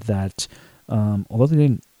scene that, although they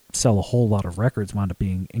didn't sell a whole lot of records, wound up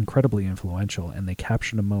being incredibly influential, and they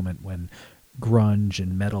captured a moment when grunge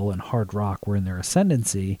and metal and hard rock were in their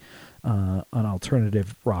ascendancy on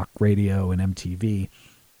alternative rock radio and MTV,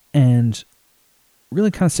 and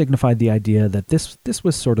really kind of signified the idea that this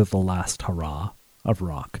was sort of the last hurrah of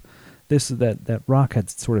rock. That rock had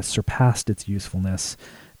sort of surpassed its usefulness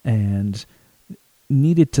and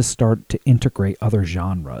needed to start to integrate other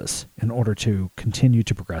genres in order to continue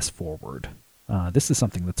to progress forward. This is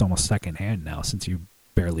something that's almost secondhand now, since you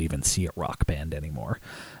barely even see a rock band anymore.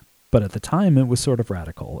 But at the time, it was sort of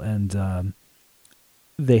radical, and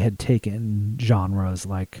they had taken genres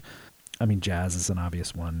like, jazz is an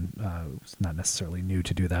obvious one. It's not necessarily new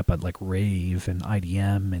to do that, but like rave and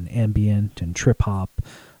IDM and ambient and trip hop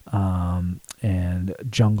and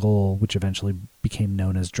jungle, which eventually became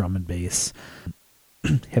known as drum and bass,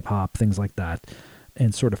 hip hop, things like that,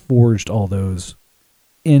 and sort of forged all those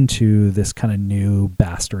into this kind of new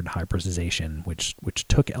bastard hybridization, which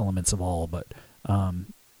took elements of all, but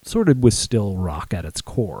sort of was still rock at its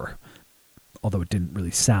core, although it didn't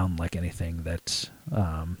really sound like anything that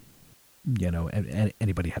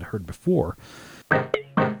anybody had heard before.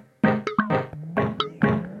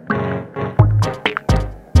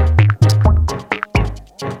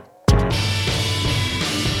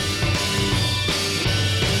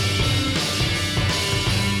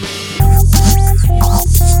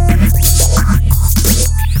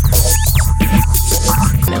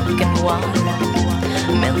 water,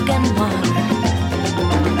 milk and water.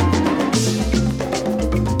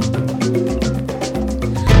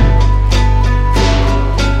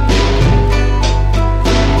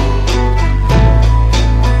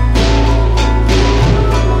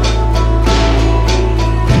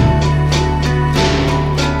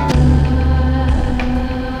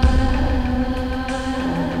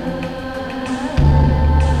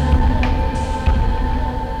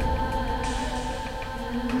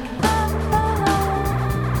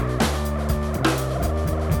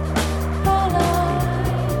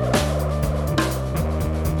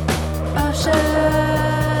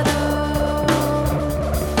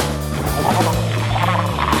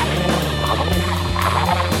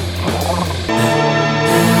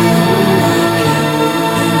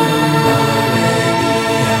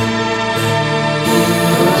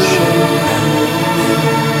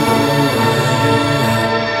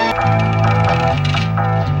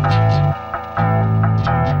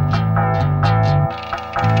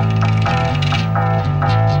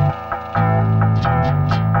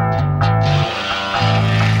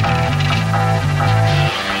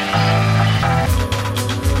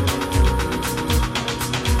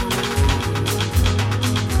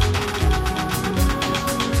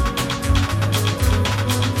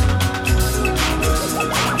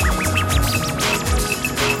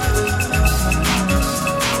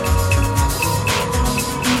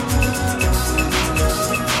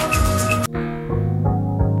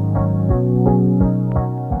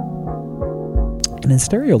 And in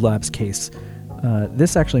Stereolab's case,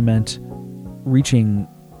 this actually meant reaching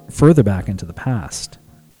further back into the past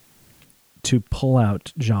to pull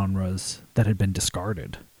out genres that had been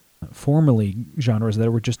discarded. Formerly, genres that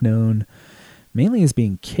were just known mainly as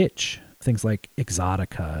being kitsch. Things like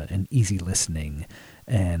exotica and easy listening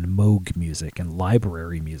and Moog music and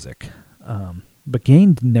library music. But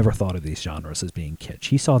Gain never thought of these genres as being kitsch.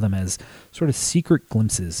 He saw them as sort of secret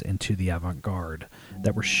glimpses into the avant-garde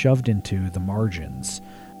that were shoved into the margins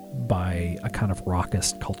by a kind of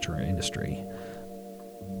rockist culture industry.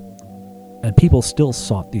 And people still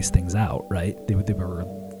sought these things out, right? They were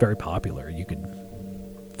very popular. You could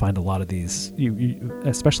find a lot of these,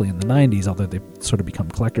 especially in the 90s, although they've sort of become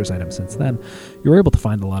collector's items since then. You were able to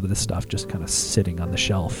find a lot of this stuff just kind of sitting on the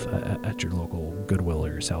shelf at your local Goodwill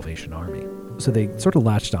or your Salvation Army. So they sort of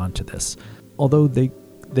latched onto this, although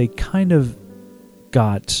they kind of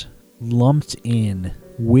got lumped in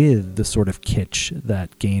with the sort of kitsch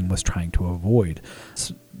that Gain was trying to avoid,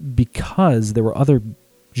 because there were other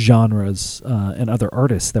genres and other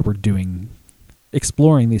artists that were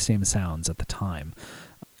exploring these same sounds at the time.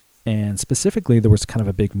 And specifically, there was kind of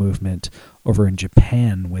a big movement over in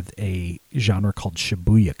Japan with a genre called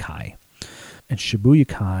Shibuya Kai. And Shibuya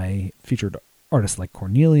Kai featured artists like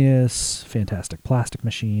Cornelius, Fantastic Plastic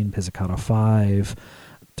Machine, Pizzicato 5,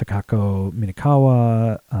 Takako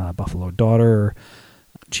Minakawa, Buffalo Daughter,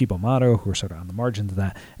 Chibomato, who were sort of on the margins of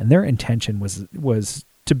that. And their intention was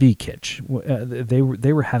to be kitsch.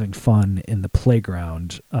 They were having fun in the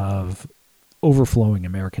playground of overflowing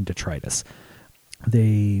American detritus.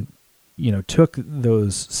 They, took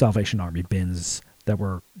those Salvation Army bins that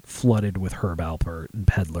were flooded with Herb Alpert and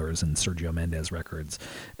Peddlers and Sergio Mendes records,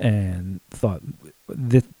 and thought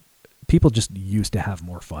that people just used to have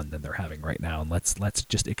more fun than they're having right now, and let's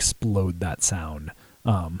just explode that sound,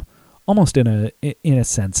 almost in a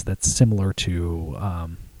sense that's similar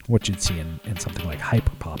to what you'd see in something like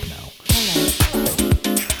hyperpop now.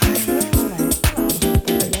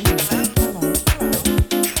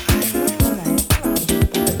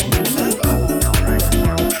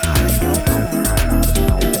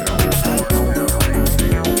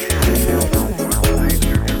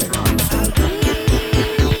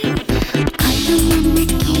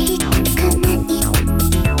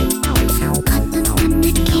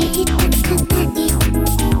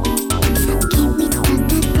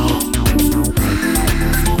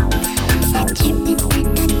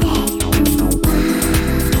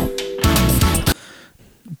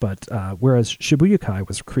 But whereas Shibuya Kai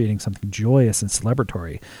was creating something joyous and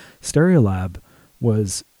celebratory, Stereolab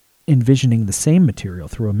was envisioning the same material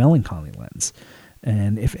through a melancholy lens.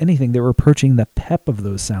 And if anything, they were approaching the pep of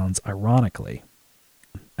those sounds ironically,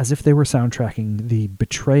 as if they were soundtracking the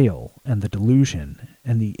betrayal and the delusion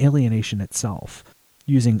and the alienation itself,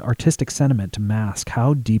 using artistic sentiment to mask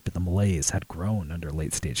how deep the malaise had grown under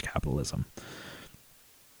late-stage capitalism.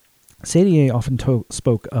 Sadie often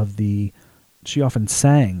she often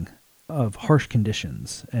sang of harsh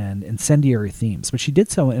conditions and incendiary themes, but she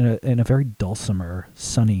did so in a very dulcimer,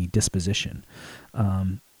 sunny disposition.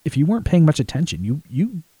 If you weren't paying much attention,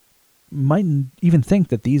 you might even think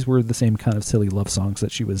that these were the same kind of silly love songs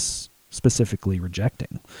that she was specifically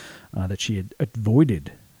rejecting, that she had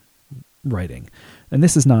avoided writing. And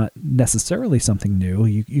this is not necessarily something new.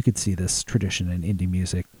 You could see this tradition in indie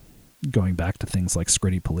music going back to things like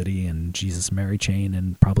Scritti Politti and Jesus Mary Chain,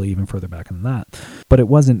 and probably even further back than that. But it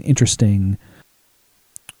was an interesting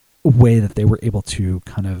way that they were able to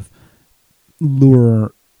kind of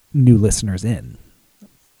lure new listeners in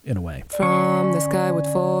a way. From the sky would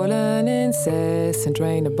fall an incessant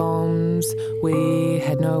rain of bombs. We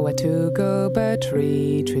had nowhere to go but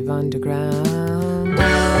retrieve underground.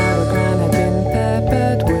 Our ground had been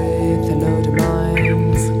peppered with a load of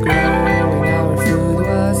mines. Growing our food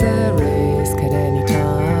was a risk at any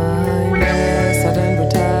time. The sudden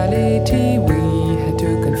brutality we had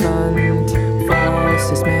to confront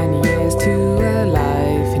forced us many years to a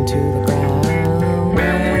life into the ground.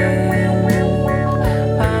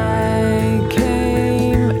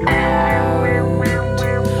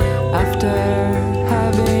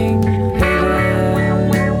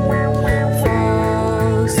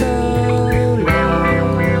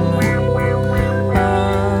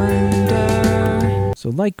 So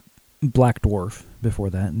like Black Dwarf before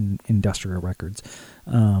that and Industrial Records,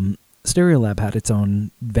 Stereolab had its own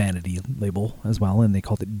vanity label as well, and they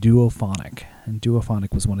called it Duophonic. And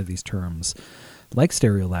Duophonic was one of these terms, like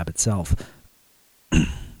Stereolab itself,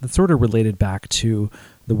 that sort of related back to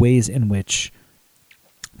the ways in which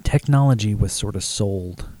technology was sort of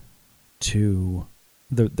sold to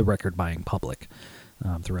the record-buying public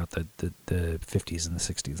throughout the 50s and the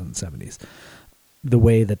 60s and the 70s. The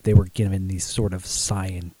way that they were given these sort of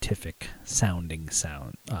scientific sounding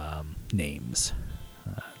names,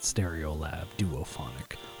 Stereolab,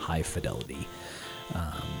 Duophonic, high fidelity,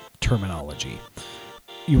 terminology.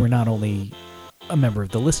 You were not only a member of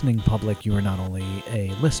the listening public, you were not only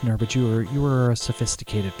a listener, but you were a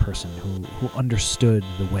sophisticated person who understood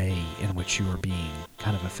the way in which you were being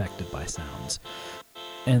kind of affected by sounds.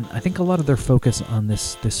 And I think a lot of their focus on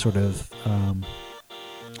this sort of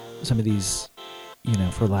some of these,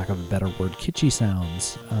 for lack of a better word, kitschy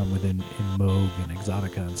sounds within Moog and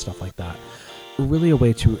Exotica and stuff like that, were really a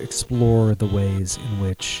way to explore the ways in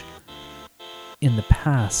which, in the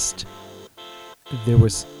past, there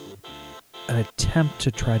was an attempt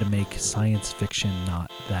to try to make science fiction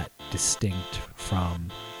not that distinct from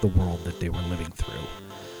the world that they were living through.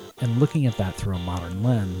 And looking at that through a modern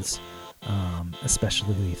lens,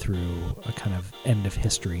 especially through a kind of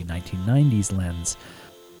end-of-history 1990s lens,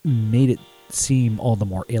 made it seem all the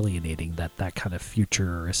more alienating that kind of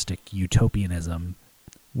futuristic utopianism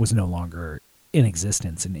was no longer in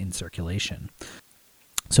existence and in circulation.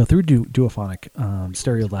 So through Duophonic,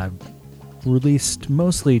 Stereolab released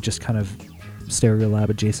mostly just kind of Stereolab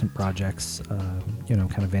adjacent projects, kind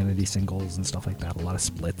of vanity singles and stuff like that, a lot of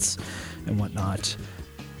splits and whatnot.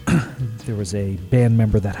 There was a band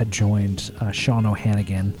member that had joined, Sean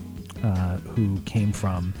O'Hannigan, who came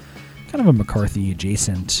from kind of a McCarthy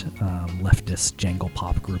adjacent leftist jangle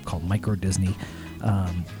pop group called Micro Disney,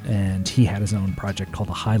 and he had his own project called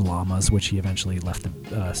the High Llamas, which he eventually left the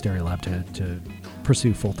Stereolab to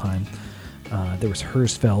pursue full time. There was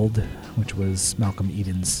Hersfeld, which was Malcolm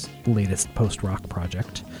Eden's latest post-rock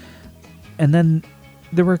project, and then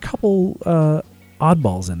there were a couple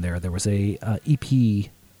oddballs in there. There was a EP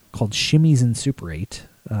called Shimmies and Super 8,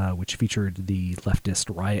 which featured the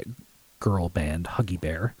leftist Riot Girl band Huggy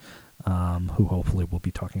Bear, who hopefully we'll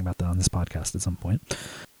be talking about that on this podcast at some point.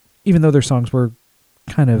 Even though their songs were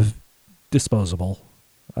kind of disposable,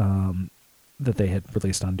 that they had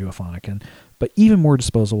released on Duophonic. But even more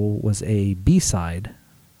disposable was a B-side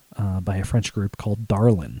by a French group called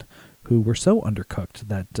Darlin, who were so undercooked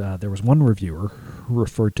that there was one reviewer who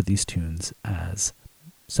referred to these tunes as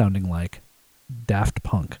sounding like Daft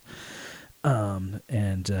Punk.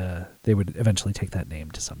 And they would eventually take that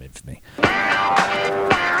name to some infamy.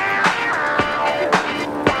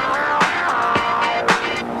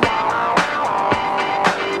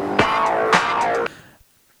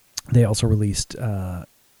 They also released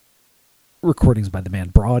recordings by the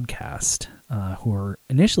band Broadcast, who were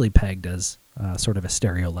initially pegged as sort of a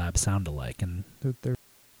Stereolab sound-alike.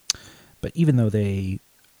 But even though they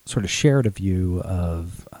sort of shared a view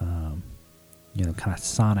of kind of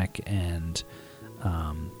sonic and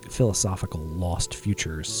philosophical lost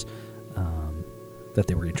futures that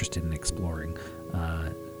they were interested in exploring,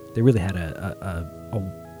 they really had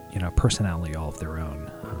a personality all of their own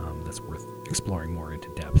that's worth exploring more into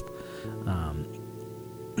depth.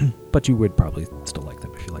 But you would probably still like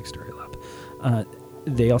them if you like Stereolab.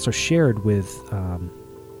 They also shared with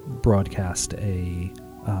Broadcast a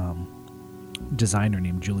designer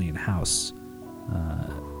named Julian House,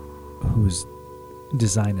 whose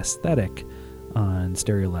design aesthetic on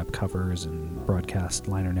Stereolab covers and broadcast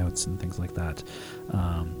liner notes and things like that,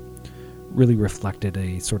 really reflected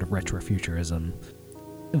a sort of retrofuturism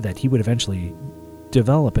that he would eventually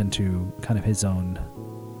develop into kind of his own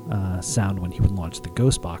sound when he would launch the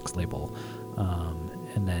Ghostbox label,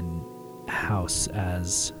 and then House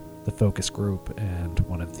as the focus group and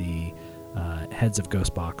one of the heads of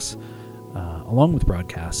Ghostbox, along with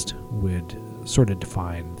Broadcast, would sort of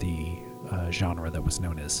define the genre that was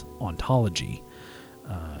known as ontology,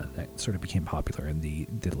 that sort of became popular in the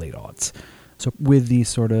late aughts. So with these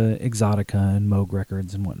sort of Exotica and Moog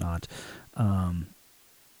Records and whatnot,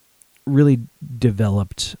 really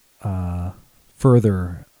developed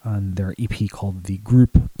further on their EP called The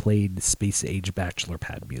Group Played Space Age Bachelor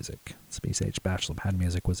Pad Music. Space Age Bachelor Pad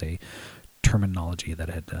Music was a terminology that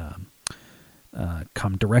had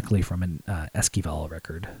come directly from an Esquivel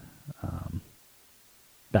record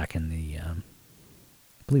back in the, I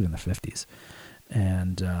believe in the 50s.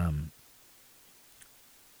 And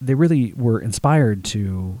they really were inspired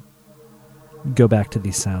to go back to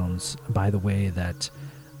these sounds by the way that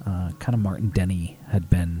kind of Martin Denny had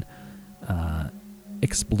been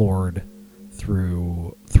explored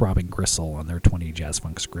through Throbbing Gristle on their 20 Jazz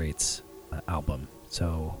Funk's Greats album.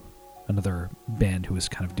 So another band who was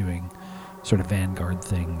kind of doing sort of vanguard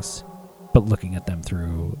things, but looking at them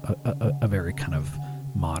through a very kind of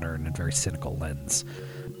modern and very cynical lens.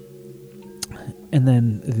 And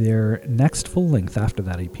then their next full length after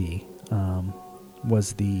that EP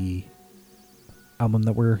was the album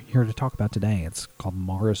that we're here to talk about today. It's called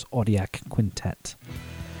Mars Audiac Quintet.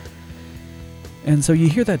 And so you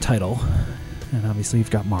hear that title, and obviously you've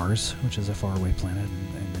got Mars, which is a faraway planet,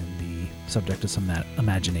 and then the subject of some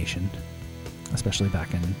imagination, especially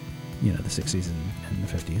back in, the 60s and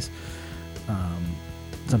the 50s.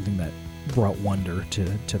 Something that brought wonder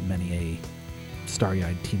to many a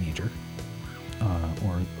starry-eyed teenager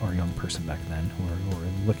or young person back then who were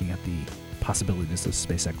looking at the possibilities of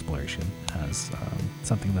space exploration as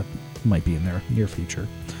something that might be in their near future.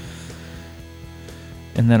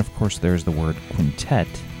 And then, of course, there's the word quintet,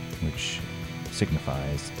 which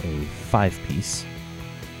signifies a five-piece.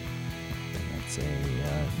 And that's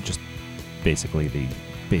just basically the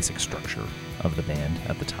basic structure of the band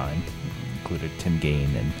at the time. It included Tim Gain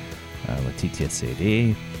and Laetitia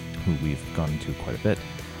Sade, who we've gone into quite a bit.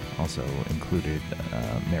 Also included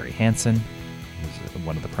Mary Hansen, who's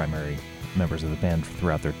one of the primary members of the band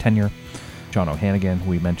throughout their tenure. John O'Hannigan, who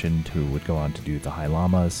we mentioned, who would go on to do the High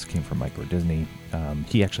Llamas, came from Micro Disney.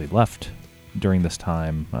 He actually left during this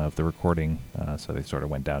time of the recording, so they sort of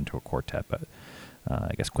went down to a quartet, but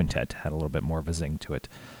I guess quintet had a little bit more of a zing to it,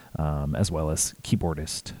 as well as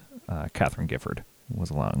keyboardist Catherine Gifford was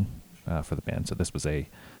along for the band. So this was a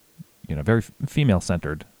very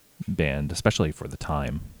female-centered band, especially for the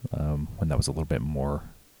time, when that was a little bit more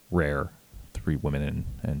rare, 3 women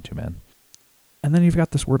and 2 men. And then you've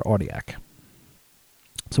got this word Audiac.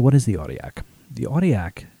 So what is the Audiac? The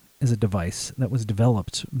Audiac is a device that was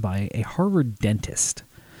developed by a Harvard dentist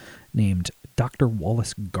named Dr.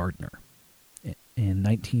 Wallace Gardner in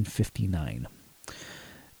 1959.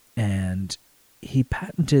 And he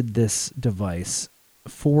patented this device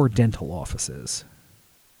for dental offices,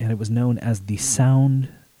 and it was known as the sound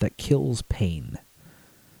that kills pain.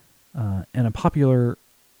 And a popular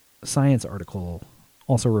science article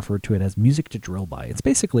also referred to it as music to drill by. It's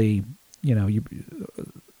basically,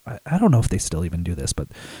 I don't know if they still even do this, but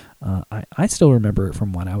I still remember it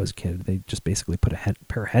from when I was a kid. They just basically put a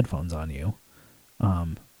pair of headphones on you,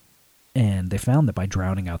 and they found that by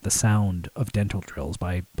drowning out the sound of dental drills,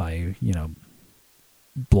 by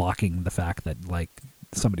blocking the fact that like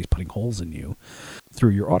somebody's putting holes in you through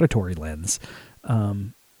your auditory lens,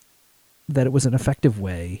 that it was an effective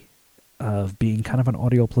way of being kind of an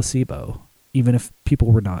audio placebo. Even if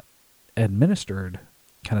people were not administered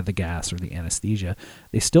kind of the gas or the anesthesia,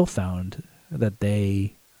 they still found that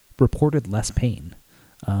they reported less pain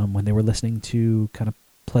when they were listening to kind of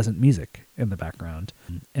pleasant music in the background,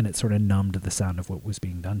 and it sort of numbed the sound of what was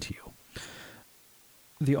being done to you.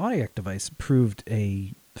 The Audiac device proved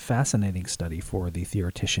a fascinating study for the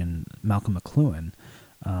theoretician Malcolm McLuhan,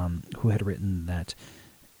 who had written that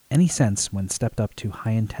any sense, when stepped up to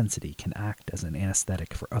high intensity, can act as an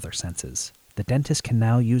anesthetic for other senses. The dentist can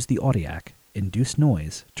now use the Audiac, induced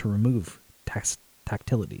noise, to remove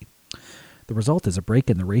tactility. The result is a break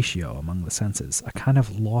in the ratio among the senses, a kind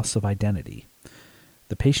of loss of identity.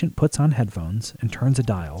 The patient puts on headphones and turns a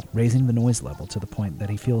dial, raising the noise level to the point that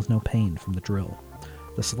he feels no pain from the drill.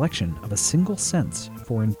 The selection of a single sense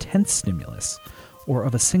for intense stimulus, or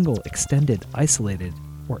of a single extended, isolated,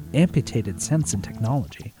 or amputated sense in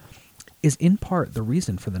technology, is in part the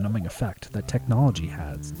reason for the numbing effect that technology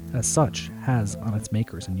has on its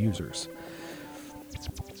makers and users.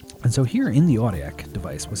 And so here in the Audiac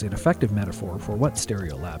device was an effective metaphor for what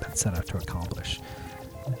Stereolab had set out to accomplish.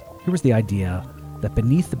 Here was the idea that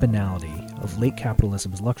beneath the banality of late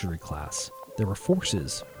capitalism's luxury class, there were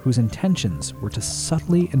forces whose intentions were to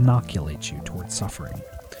subtly inoculate you towards suffering.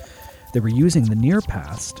 They were using the near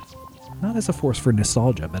past, not as a force for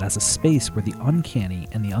nostalgia, but as a space where the uncanny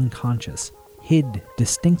and the unconscious hid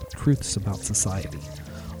distinct truths about society,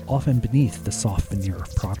 often beneath the soft veneer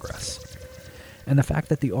of progress. And the fact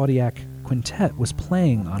that the Audiac Quintet was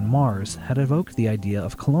playing on Mars had evoked the idea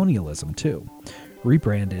of colonialism too,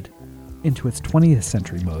 rebranded into its 20th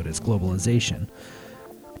century mode as globalization,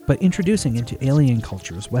 but introducing into alien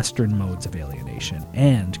cultures Western modes of alienation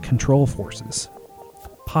and control forces.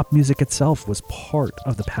 Pop music itself was part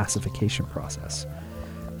of the pacification process.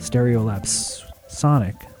 Stereolab's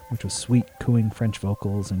Sonic, which was sweet, cooing French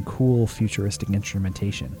vocals and cool, futuristic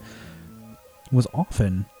instrumentation, was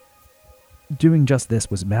often doing just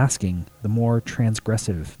this, was masking the more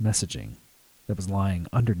transgressive messaging that was lying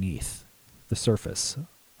underneath the surface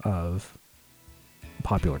of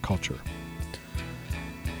popular culture.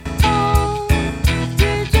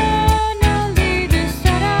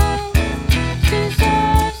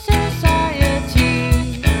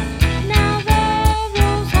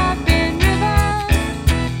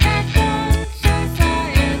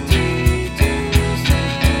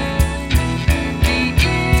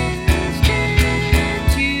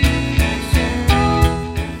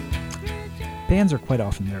 Bands are quite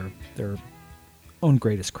often their own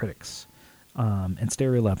greatest critics, and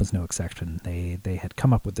Stereolab was no exception. They had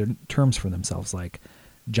come up with their terms for themselves like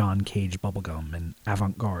John Cage bubblegum and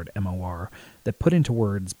avant-garde MOR that put into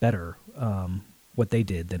words better what they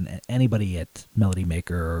did than anybody at Melody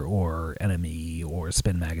Maker or NME or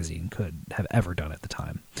Spin Magazine could have ever done at the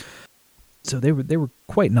time. So they were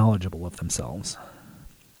quite knowledgeable of themselves,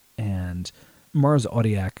 and Mars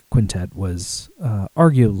Audiac Quintet was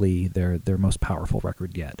arguably their most powerful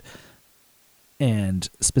record yet. And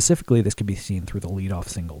specifically, this could be seen through the lead-off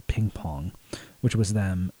single, Ping Pong, which was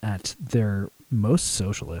them at their most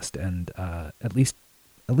socialist and at least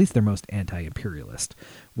their most anti-imperialist,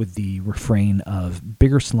 with the refrain of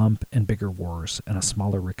bigger slump and bigger wars and a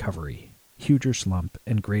smaller recovery, huger slump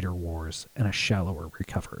and greater wars and a shallower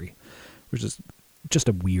recovery, which is just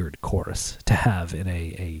a weird chorus to have in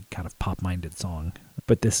a kind of pop-minded song.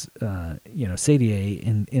 But this, Sadie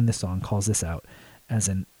in the song calls this out as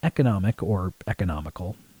an economic or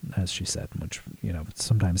economical, as she said, which,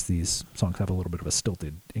 sometimes these songs have a little bit of a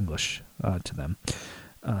stilted English to them,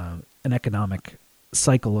 an economic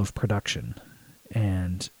cycle of production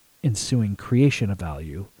and ensuing creation of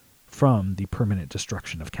value from the permanent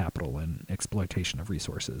destruction of capital and exploitation of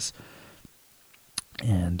resources.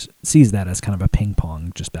 And sees that as kind of a ping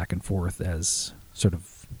pong, just back and forth, as sort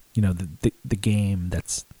of, the game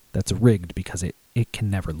that's rigged because it can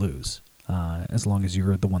never lose. As long as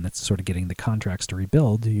you're the one that's sort of getting the contracts to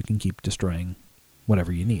rebuild, you can keep destroying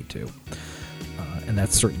whatever you need to. And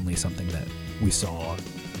that's certainly something that we saw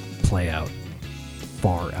play out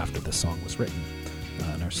far after the song was written,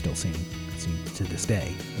 and are still seeing to this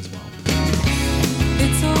day as well.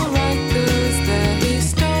 It's alright, 'cause the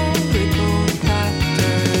historical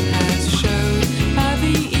pattern has showed how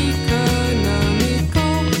the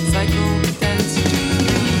economical cycle tends to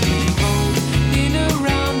evolve. In a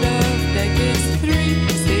round of decades, 3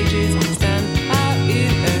 stages stand out in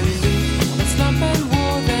a loop. A slump and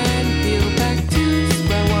war, then heal back to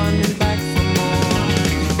square one and back for more.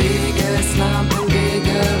 Bigger slump and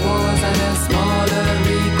bigger wars and a smaller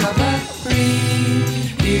recovery.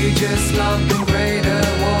 Huger slump and greater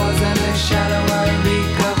wars and a shallower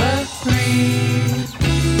recovery.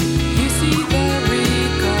 You see the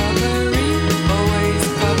recovery always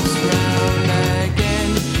comes round again.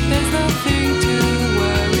 There's nothing to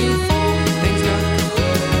worry for. Things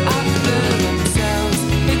look after themselves.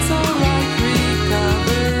 It's alright,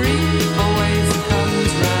 recovery always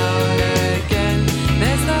comes round again.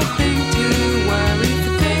 There's nothing to worry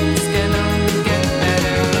for. Things can only get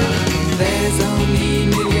better. There's only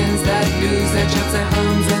millions that lose their jobs, their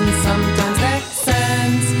homes, and sometimes their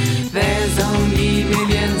sense. There's only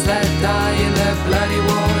millions that die in their bloody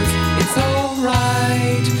wars. It's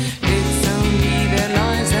alright. It's only their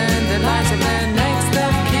lives and the lives of their next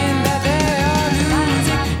of kin that they are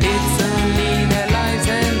losing. It's only their lives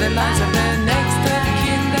and the lives of their next of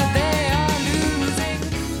kin that they are losing.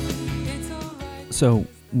 It's alright. So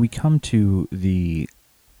we come to the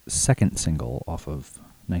second single off of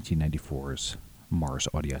 1994's Mars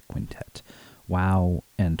Audiac Quintet, Wow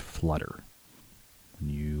and Flutter. when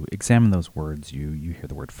you examine those words, you hear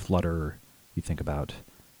the word flutter, you think about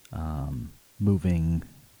moving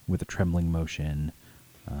with a trembling motion,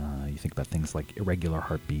 you think about things like irregular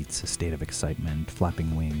heartbeats, a state of excitement,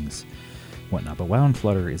 flapping wings, whatnot. But wow and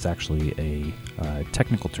flutter is actually a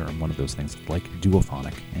technical term, one of those things like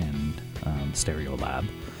duophonic and Stereolab,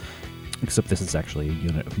 except this is actually a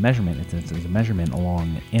unit of measurement. It's a measurement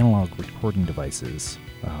along analog recording devices,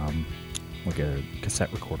 like a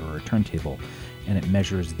cassette recorder or a turntable, and it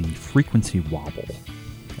measures the frequency wobble,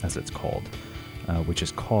 as it's called, which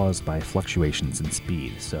is caused by fluctuations in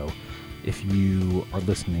speed. So if you are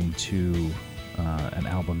listening to an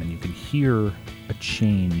album and you can hear a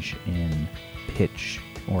change in pitch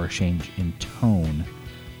or a change in tone,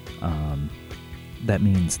 that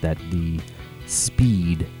means that the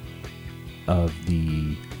speed of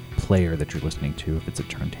the player that you're listening to, if it's a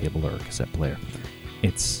turntable or a cassette player,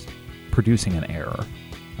 it's producing an error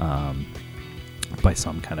by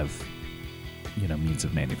some kind of means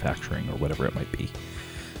of manufacturing or whatever it might be.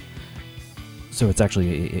 So it's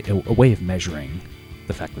actually a way of measuring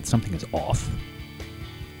the fact that something is off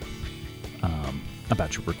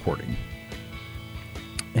about your recording.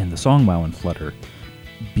 And the song Wow and Flutter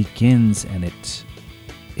begins, and it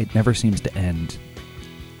never seems to end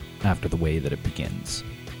after the way that it begins.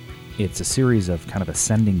 It's a series of kind of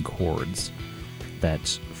ascending chords that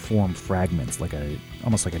form fragments,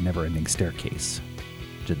 almost like a never-ending staircase.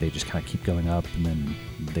 They just kind of keep going up, and then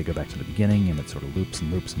they go back to the beginning, and it sort of loops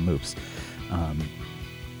and loops and loops.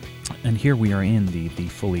 And here we are in the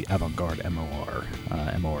fully avant-garde MOR.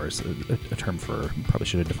 MOR is a term for, probably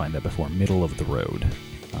should have defined that before, middle of the road,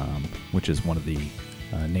 which is one of the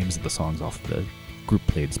names of the songs off the group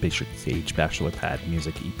played Stage Bachelor Pad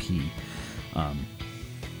Music EP.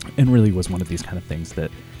 And really was one of these kind of things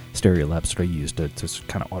that Stereolab sort of used to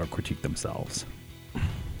kind of auto-critique themselves.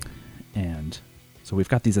 And so we've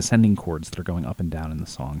got these ascending chords that are going up and down in the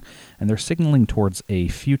song, and they're signaling towards a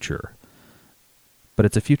future, but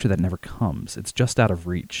it's a future that never comes. It's just out of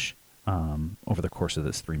reach over the course of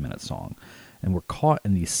this 3-minute song. And we're caught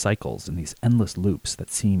in these cycles, in these endless loops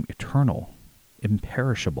that seem eternal,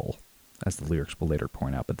 imperishable, as the lyrics will later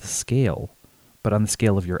point out. But on the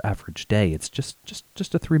scale of your average day, it's just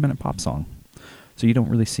a 3-minute pop song. So you don't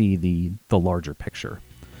really see the larger picture.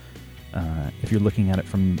 If you're looking at it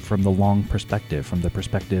from the long perspective, from the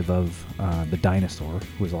perspective of the dinosaur,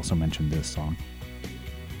 who is also mentioned in this song,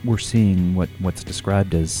 we're seeing what's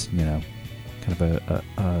described as, kind of a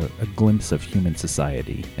glimpse of human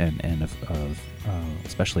society and of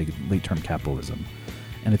especially late-term capitalism.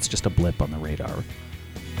 And it's just a blip on the radar.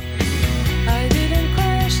 I didn't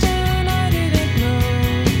question, I didn't know.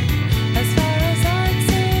 As far as I'd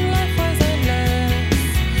seen, life was endless.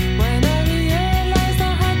 When I realized I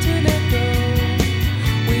had to let go.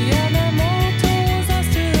 We are no mortals, as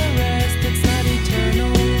to the rest. It's not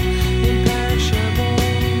eternal, imperishable.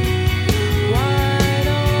 Wide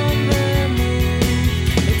on the move.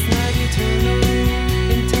 It's not eternal,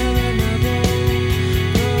 interminable.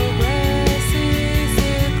 Progress is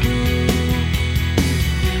a clue.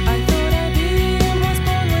 I thought a deal was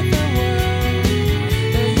born with the world.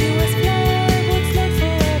 The US flag would float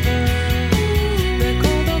forever. The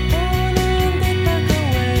cold opponent did back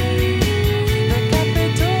away. The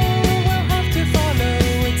capital will have to follow.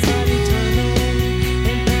 It's not eternal,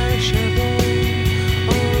 imperishable.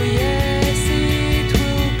 Oh yes, it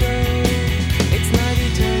will go. It's not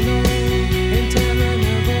eternal,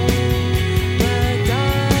 interminable. The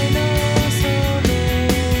dinosaur lives.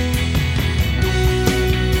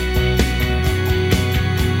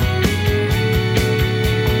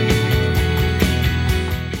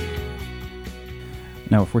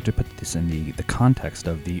 Now, if we're to put this in the context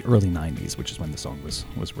of the early 90s, which is when the song was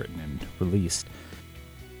written and released,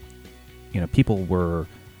 people were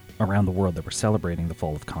around the world that were celebrating the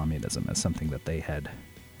fall of communism as something that they had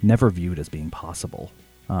never viewed as being possible,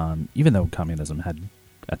 even though communism had,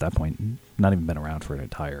 at that point, not even been around for an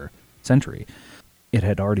entire century. It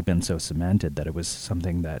had already been so cemented that it was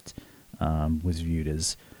something that was viewed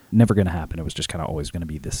as never going to happen. It was just kind of always going to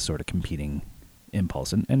be this sort of competing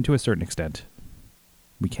impulse. And to a certain extent,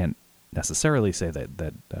 we can't necessarily say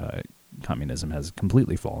that communism has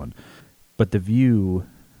completely fallen, but the view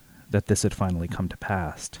that this had finally come to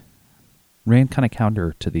pass ran kind of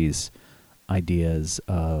counter to these ideas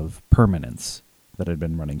of permanence that had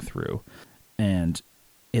been running through. And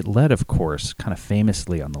it led, of course, kind of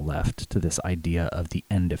famously on the left to this idea of the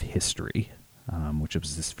end of history, which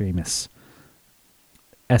was this famous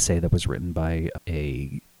essay that was written by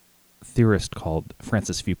a theorist called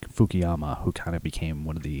Francis Fukuyama, who kind of became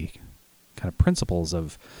one of the kind of principles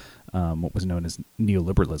of what was known as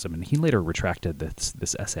neoliberalism, and he later retracted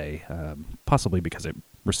this essay, possibly because it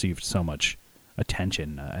received so much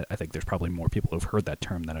attention. I think there's probably more people who've heard that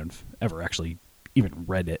term than have ever actually even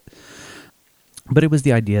read it. But it was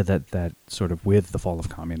the idea that sort of with the fall of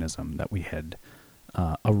communism, that we had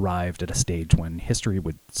arrived at a stage when history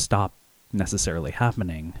would stop necessarily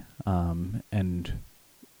happening, and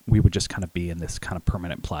we would just kind of be in this kind of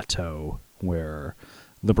permanent plateau where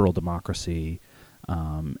liberal democracy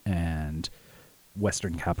and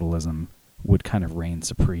Western capitalism would kind of reign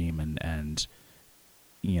supreme, and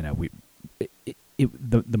you know,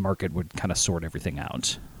 the market would kind of sort everything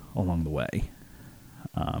out along the way.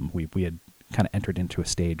 We had kind of entered into a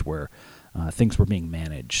stage where things were being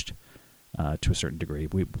managed to a certain degree.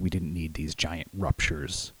 We didn't need these giant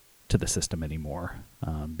ruptures to the system anymore,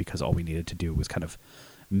 because all we needed to do was kind of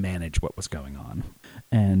manage what was going on.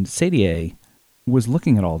 And Sadie was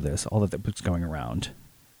looking at all that was going around,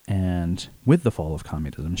 and with the fall of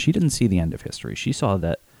communism, she didn't see the end of history. She saw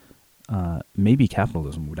that maybe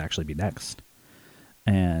capitalism would actually be next.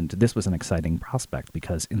 And this was an exciting prospect,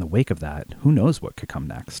 because in the wake of that, who knows what could come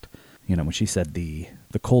next? You know, when she said the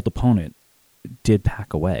cold opponent did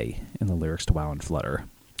pack away in the lyrics to Wow and Flutter,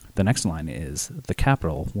 the next line is, the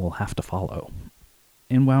capital will have to follow.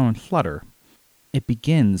 In Wow and Flutter, it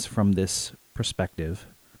begins from this perspective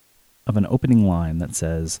of an opening line that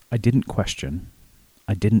says, I didn't question,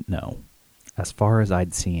 I didn't know. As far as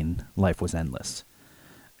I'd seen, life was endless.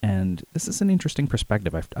 And this is an interesting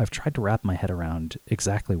perspective. I've tried to wrap my head around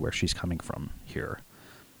exactly where she's coming from here.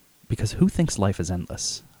 Because who thinks life is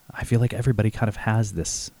endless? I feel like everybody kind of has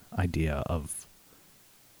this idea of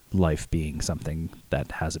life being something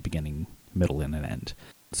that has a beginning, middle, and an end.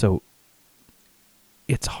 So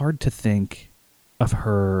it's hard to think of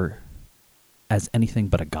her as anything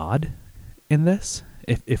but a god in this,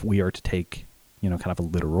 if we are to take, you know, kind of a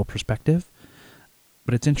literal perspective.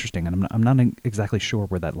 But it's interesting, and I'm not exactly sure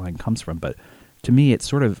where that line comes from, but to me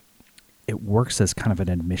it works as kind of an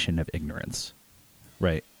admission of ignorance,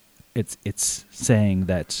 right? It's saying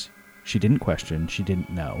that she didn't question, she didn't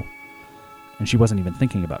know, and she wasn't even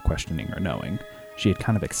thinking about questioning or knowing. She had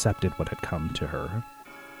kind of accepted what had come to her,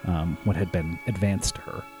 what had been advanced to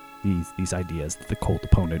her, these ideas that the cold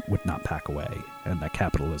opponent would not pack away, and that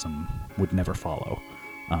capitalism would never follow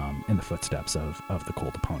in the footsteps of the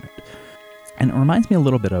cold opponent. And it reminds me a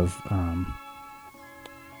little bit of,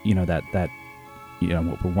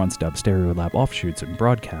 what were once dubbed Stereolab offshoots in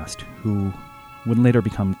broadcast, who would later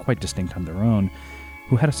become quite distinct on their own,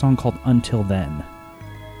 who had a song called Until Then,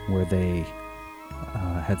 where they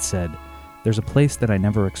had said, there's a place that I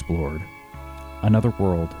never explored, another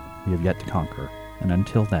world we have yet to conquer, and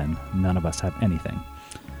until then, none of us have anything.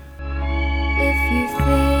 If you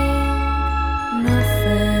think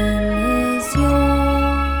nothing is yours,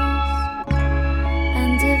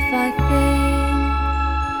 if I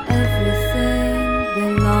think everything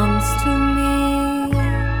belongs to me,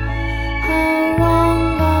 how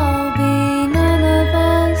wrong I'll be, none of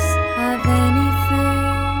us have anything.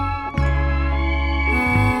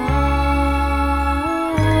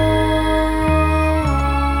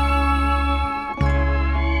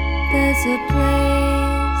 There's a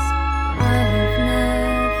place I have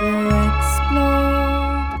never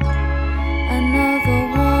explored, another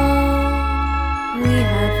world we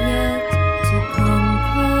have yet to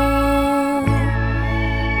conquer,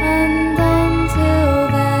 and until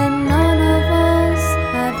then none of us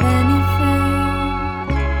have anything.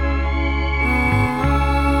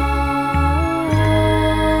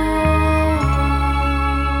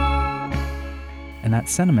 And that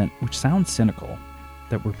sentiment, which sounds cynical,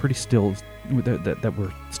 that we're that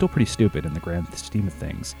we're still pretty stupid in the grand scheme of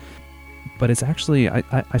things, but it's actually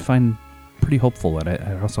I find pretty hopeful, and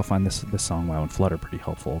I also find this song Wow and Flutter pretty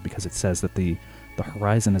helpful, because it says that the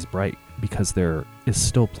horizon is bright because there is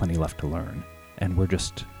still plenty left to learn, and we're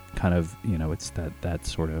just kind of, you know, it's that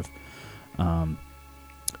sort of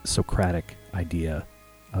Socratic idea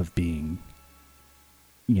of being,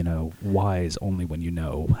 you know, wise only when you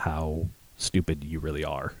know how stupid you really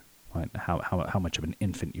are, right? How much of an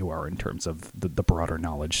infant you are in terms of the broader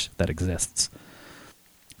knowledge that exists.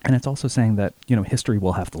 And it's also saying that, you know, history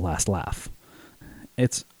will have the last laugh.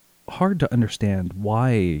 It's hard to understand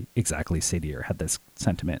why exactly Sadier had this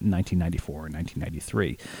sentiment in 1994 and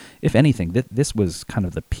 1993. If anything, this was kind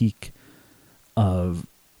of the peak of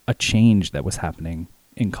a change that was happening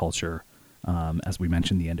in culture, as we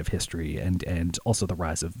mentioned, the end of history, and also the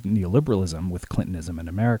rise of neoliberalism with Clintonism in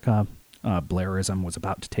America. Blairism was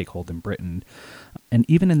about to take hold in Britain, and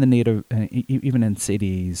even in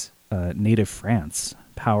Sadie's native France,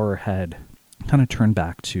 power had kind of turned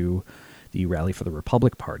back to the Rally for the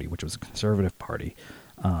Republic Party, which was a conservative party,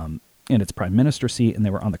 in its prime minister seat, and they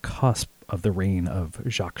were on the cusp of the reign of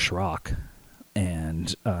Jacques Chirac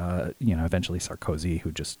and, eventually Sarkozy,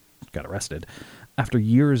 who just got arrested. After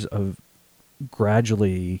years of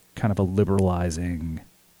gradually kind of a liberalizing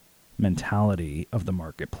mentality of the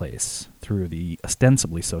marketplace through the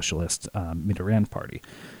ostensibly socialist Mitterrand party.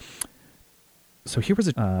 So here was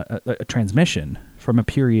a transmission from a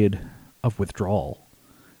period of withdrawal.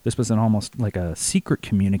 This was almost like a secret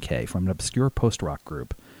communique from an obscure post-rock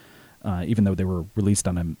group, even though they were released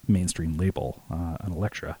on a mainstream label, on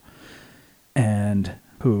Elektra. And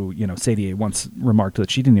who, Sadie once remarked that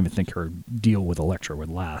she didn't even think her deal with Elektra would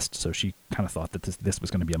last, so she kind of thought that this was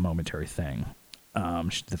going to be a momentary thing,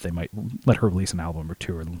 that they might let her release an album or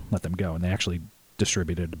two and let them go. And they actually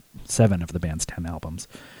distributed 7 of the band's 10 albums.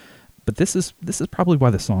 But this is probably why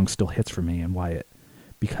the song still hits for me, and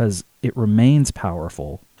because it remains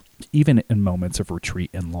powerful even in moments of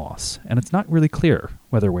retreat and loss. And it's not really clear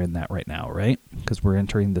whether we're in that right now, right? Because we're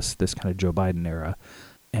entering this kind of Joe Biden era.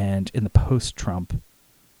 And in the post-Trump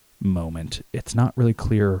moment, it's not really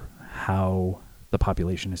clear how the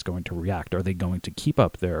population is going to react. Are they going to keep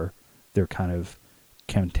up their kind of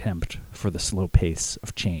contempt for the slow pace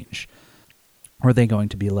of change? Or are they going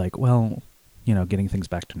to be like, well, getting things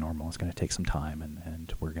back to normal is going to take some time,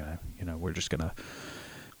 and we're going to,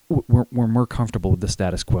 we're more comfortable with the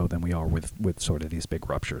status quo than we are with sort of these big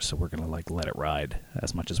ruptures, so we're going to let it ride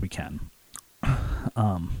as much as we can.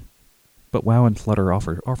 But WoW and Flutter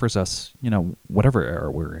offers us, whatever era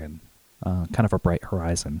we're in, kind of a bright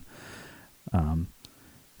horizon,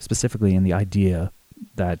 specifically in the idea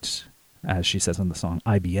that, as she says in the song,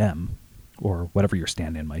 IBM, or whatever your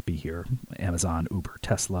stand-in might be here, Amazon, Uber,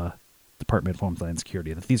 Tesla, Department of Homeland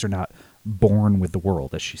Security, that these are not born with the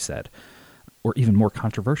world, as she said. Or even more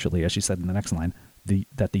controversially, as she said in the next line,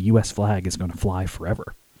 that the U.S. flag is going to fly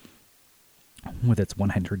forever. With its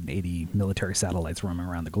 180 military satellites roaming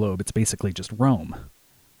around the globe, it's basically just Rome.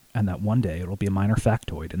 And that one day it'll be a minor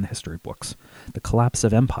factoid in the history books. The collapse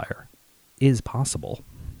of empire is possible.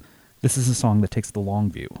 This is a song that takes the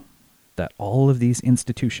long view, that all of these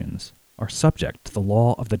institutions are subject to the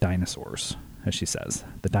law of the dinosaurs, as she says,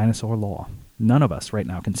 the dinosaur law. None of us right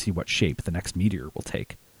now can see what shape the next meteor will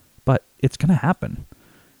take. But it's going to happen.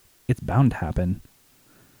 It's bound to happen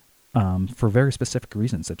for very specific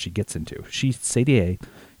reasons that she gets into. Sadie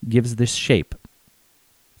gives this shape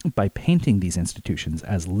by painting these institutions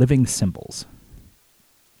as living symbols.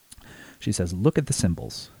 She says, look at the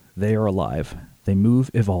symbols. They are alive. They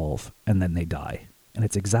move, evolve, and then they die. And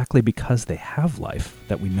it's exactly because they have life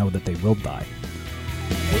that we know that they will die.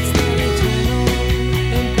 It's not eternal,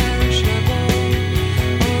 imperishable.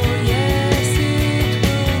 Oh yes, it will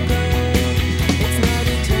go. It's not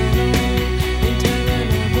eternal,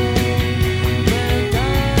 interminable. The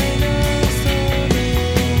dinosaur live.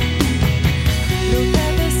 Look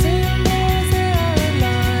at the symbols, they are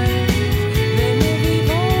alive. They move,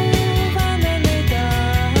 evolve, and then they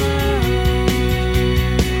die.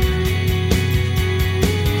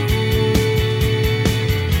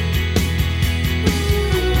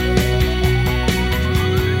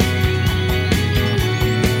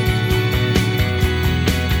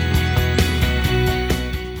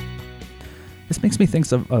 This makes me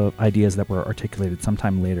think of ideas that were articulated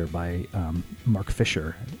sometime later by Mark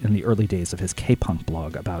Fisher in the early days of his K-punk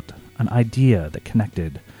blog about an idea that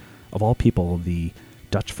connected, of all people, the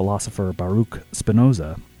Dutch philosopher Baruch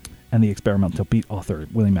Spinoza and the experimental beat author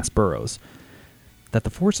William S. Burroughs, that the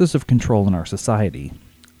forces of control in our society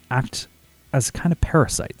act as kind of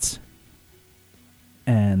parasites,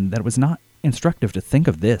 and that it was not instructive to think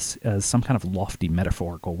of this as some kind of lofty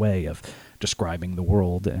metaphorical way of describing the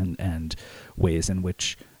world and ways in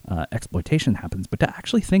which exploitation happens, but to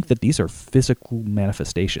actually think that these are physical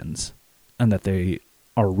manifestations and that they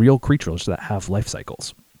are real creatures that have life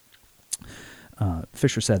cycles.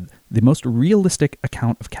 Fisher said, the most realistic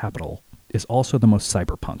account of capital is also the most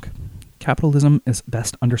cyberpunk. Capitalism is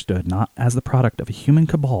best understood not as the product of a human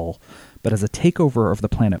cabal, but as a takeover of the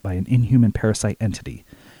planet by an inhuman parasite entity,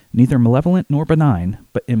 neither malevolent nor benign,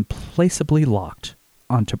 but implacably locked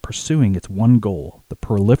onto pursuing its one goal, the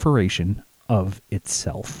proliferation of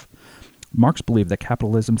itself. Marx believed that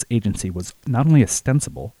capitalism's agency was not only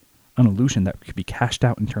ostensible, an illusion that could be cashed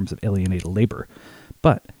out in terms of alienated labor,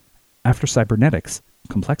 but after cybernetics,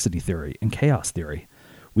 complexity theory, and chaos theory,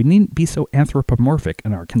 we needn't be so anthropomorphic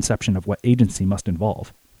in our conception of what agency must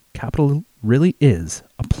involve. Capital really is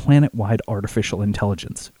a planet-wide artificial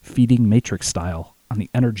intelligence, feeding Matrix style on the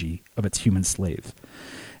energy of its human slaves.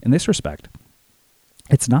 In this respect,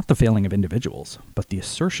 it's not the failing of individuals, but the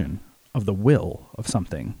assertion of the will of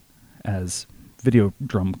something as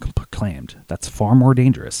Videodrome proclaimed, that's far more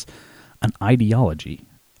dangerous, an ideology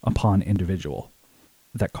upon individual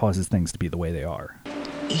that causes things to be the way they are.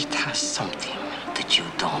 It has something that you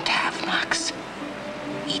don't have, Max.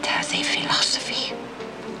 It has a philosophy,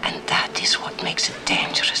 and that is what makes it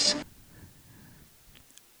dangerous.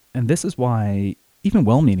 And this is why even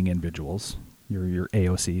well-meaning individuals, your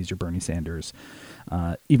AOCs, your Bernie Sanders,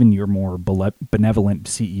 even your more benevolent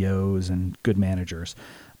CEOs and good managers,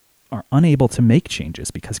 are unable to make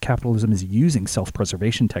changes because capitalism is using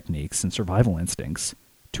self-preservation techniques and survival instincts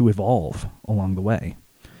to evolve along the way,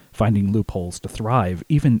 finding loopholes to thrive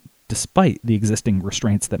even despite the existing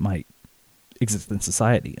restraints that might exist in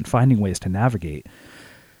society, and finding ways to navigate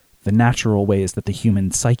the natural ways that the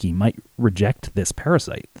human psyche might reject this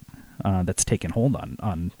parasite that's taken hold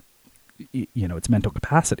on its mental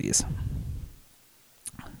capacities.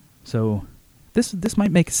 So this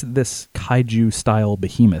might make this kaiju-style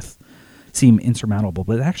behemoth seem insurmountable,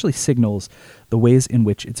 but it actually signals the ways in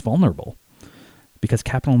which it's vulnerable, because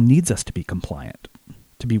capital needs us to be compliant,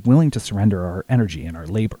 to be willing to surrender our energy and our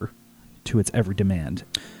labor to its every demand.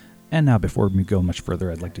 And now, before we go much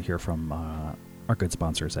further, I'd like to hear from our good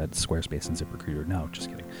sponsors at Squarespace and ZipRecruiter. No, just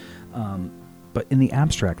kidding. But in the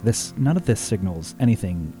abstract, none of this signals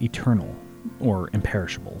anything eternal or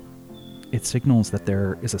imperishable. It signals that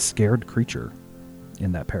there is a scared creature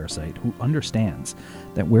in that parasite who understands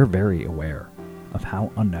that we're very aware of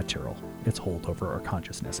how unnatural its hold over our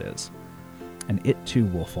consciousness is. And it too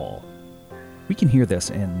will fall. We can hear this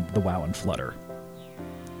in the Wow and Flutter.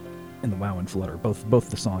 Both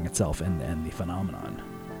the song itself and the phenomenon.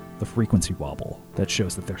 The frequency wobble that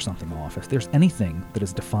shows that there's something off. If there's anything that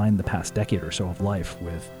has defined the past decade or so of life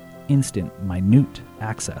with instant, minute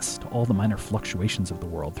access to all the minor fluctuations of the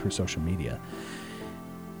world through social media,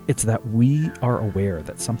 it's that we are aware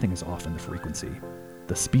that something is off in the frequency.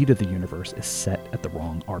 The speed of the universe is set at the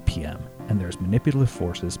wrong RPM, and there's manipulative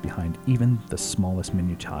forces behind even the smallest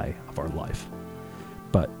minutiae of our life.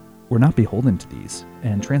 But we're not beholden to these,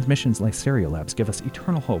 and transmissions like Stereolabs give us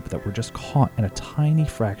eternal hope that we're just caught in a tiny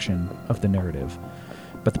fraction of the narrative,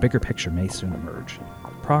 but the bigger picture may soon emerge.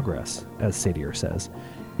 Progress, as Sadier says,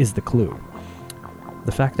 is the clue.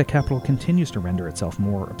 The fact that capital continues to render itself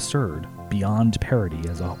more absurd, beyond parody,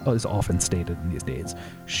 as is often stated in these days,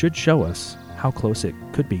 should show us how close it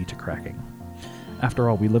could be to cracking. After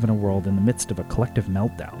all, we live in a world in the midst of a collective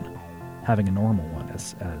meltdown, having a normal one,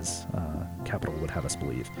 as capital would have us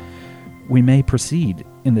believe. We may proceed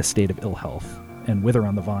in this state of ill health and wither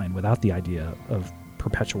on the vine without the idea of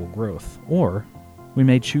perpetual growth, or we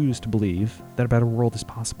may choose to believe that a better world is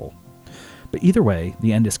possible. But either way,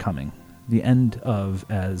 the end is coming. The end of,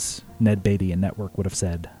 as Ned Beatty and Network would have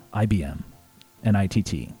said, IBM,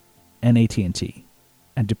 NITT, and AT&T,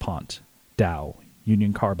 and DuPont, Dow,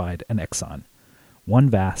 Union Carbide, and Exxon, one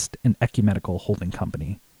vast and ecumenical holding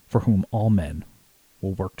company for whom all men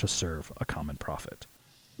will work to serve a common profit.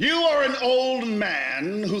 You are an old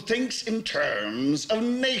man who thinks in terms of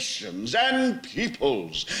nations and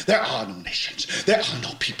peoples. There are no nations. There are no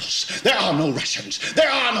peoples. There are no Russians. There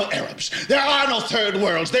are no Arabs. There are no third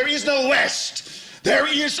worlds. There is no West. There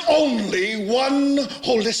is only one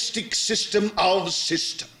holistic system of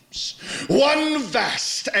systems. One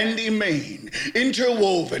vast and immane,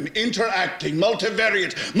 interwoven, interacting,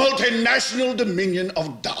 multivariate, multinational dominion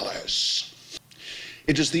of dollars.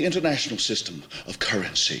 It is the international system of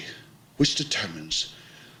currency which determines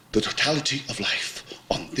the totality of life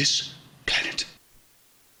on this planet.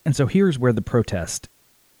 And so here's where the protest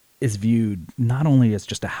is viewed not only as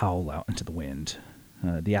just a howl out into the wind,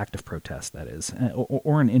 the act of protest, that is,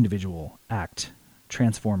 or an individual act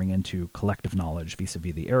transforming into collective knowledge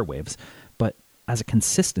vis-a-vis the airwaves, but as a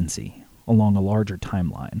consistency along a larger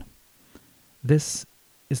timeline. This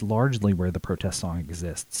is largely where the protest song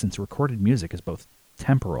exists, since recorded music is both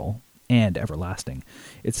temporal and everlasting.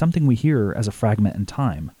 It's something we hear as a fragment in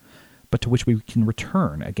time, but to which we can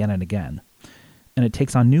return again and again. And it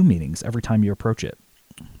takes on new meanings every time you approach it.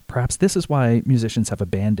 Perhaps this is why musicians have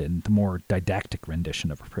abandoned the more didactic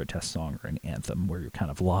rendition of a protest song or an anthem, where you're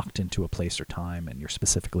kind of locked into a place or time and you're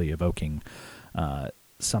specifically evoking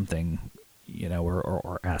something,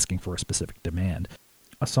 or asking for a specific demand.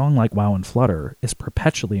 A song like Wow and Flutter is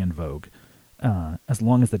perpetually in vogue, as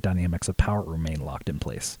long as the dynamics of power remain locked in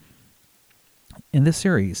place. In this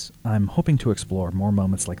series, I'm hoping to explore more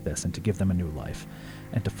moments like this and to give them a new life,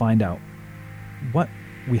 and to find out what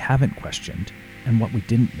we haven't questioned and what we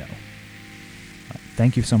didn't know.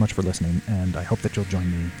 Thank you so much for listening, and I hope that you'll join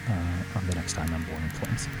me on the next time on Born in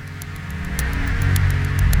Flames.